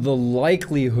 So the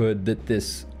likelihood that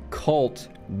this cult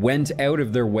went out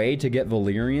of their way to get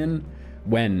Valyrian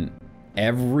when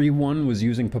everyone was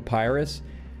using papyrus,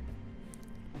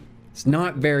 it's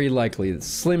not very likely. It's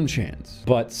slim chance.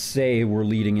 But say we're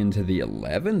leading into the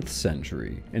 11th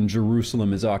century and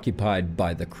Jerusalem is occupied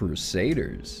by the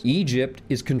Crusaders. Egypt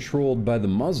is controlled by the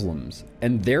Muslims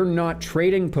and they're not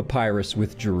trading papyrus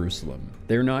with Jerusalem.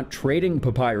 They're not trading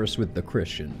papyrus with the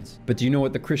Christians. But do you know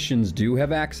what the Christians do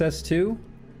have access to?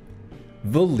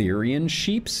 Valyrian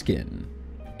sheepskin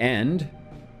and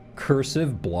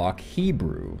cursive block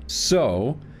Hebrew.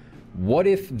 So what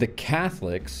if the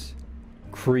Catholics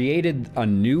created a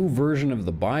new version of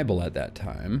the Bible at that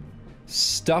time,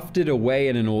 stuffed it away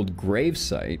in an old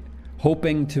gravesite,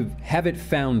 hoping to have it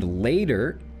found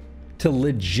later to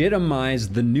legitimize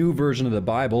the new version of the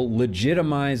Bible,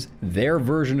 legitimize their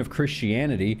version of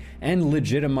Christianity, and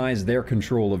legitimize their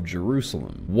control of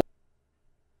Jerusalem?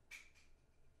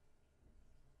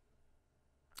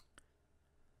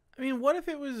 I mean, what if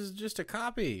it was just a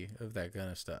copy of that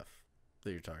kind of stuff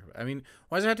that you're talking about? I mean,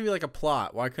 why does it have to be like a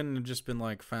plot? Why couldn't it have just been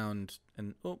like found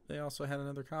and they also had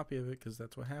another copy of it, because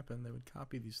that's what happened. They would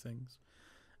copy these things,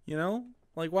 you know?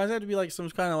 Like, why does it have to be like some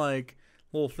kind of like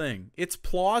little thing? It's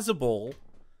plausible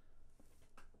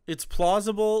It's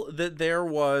plausible that there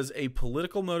was a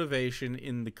political motivation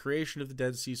in the creation of the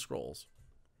Dead Sea Scrolls.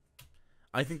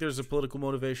 I think there's a political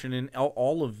motivation in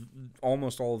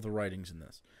almost all of the writings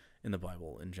in the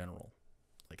Bible in general.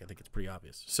 Like, I think it's pretty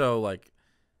obvious. So, like,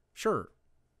 sure.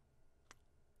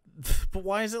 But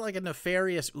why is it like a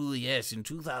nefarious, ooh, yes, in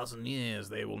 2,000 years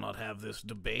they will not have this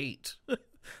debate?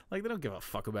 Like, they don't give a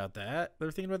fuck about that.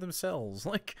 They're thinking about themselves.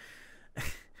 Like,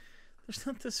 there's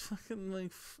not this fucking,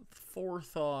 like,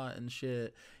 forethought and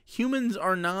shit. Humans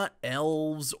are not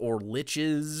elves or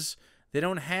liches. They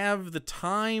don't have the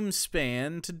time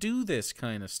span to do this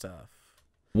kind of stuff.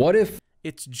 What if...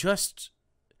 It's just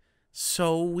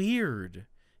so weird.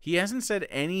 He hasn't said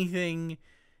anything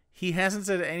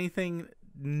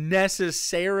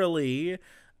necessarily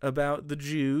about the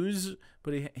Jews,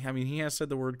 but he has said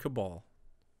the word cabal.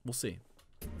 We'll see.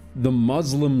 The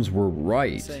Muslims were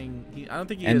right. I don't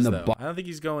think he is, though. I don't think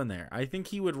he's going there. I think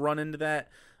he would run into that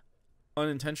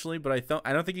unintentionally, but I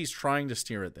don't think he's trying to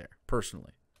steer it there,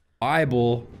 personally.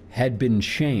 Bible had been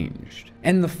changed.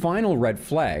 And the final red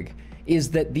flag is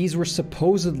that these were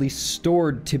supposedly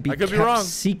stored to be kept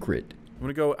secret.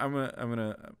 I'm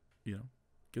gonna give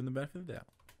them the benefit of the doubt.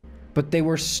 But they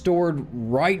were stored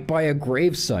right by a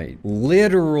gravesite.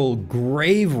 Literal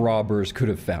grave robbers could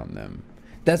have found them.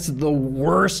 That's the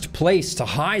worst place to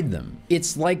hide them.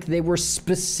 It's like they were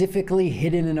specifically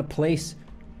hidden in a place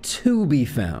to be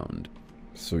found.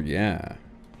 So yeah.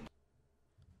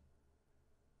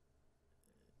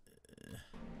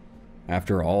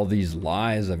 After all these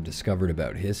lies I've discovered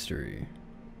about history.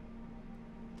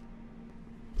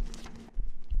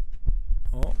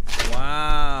 Oh,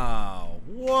 wow.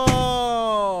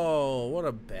 Whoa. What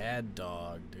a bad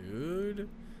dog, dude.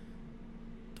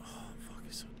 Oh, fuck,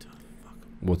 he's so tough. Fuck him.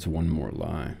 What's one more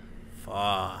lie?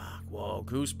 Fuck. Whoa,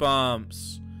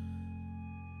 goosebumps.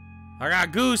 I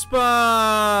got goosebumps.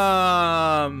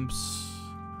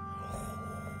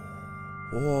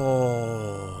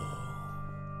 Whoa.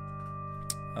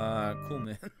 Cool,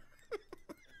 man.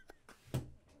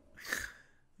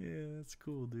 Yeah, that's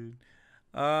cool, dude.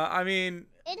 I mean...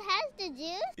 It has the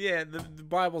juice? Yeah, the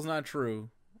Bible's not true.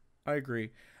 I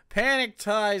agree. Panic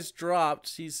ties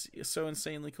dropped. He's so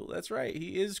insanely cool. That's right.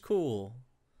 He is cool.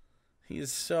 He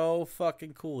is so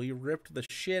fucking cool. He ripped the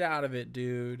shit out of it,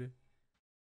 dude.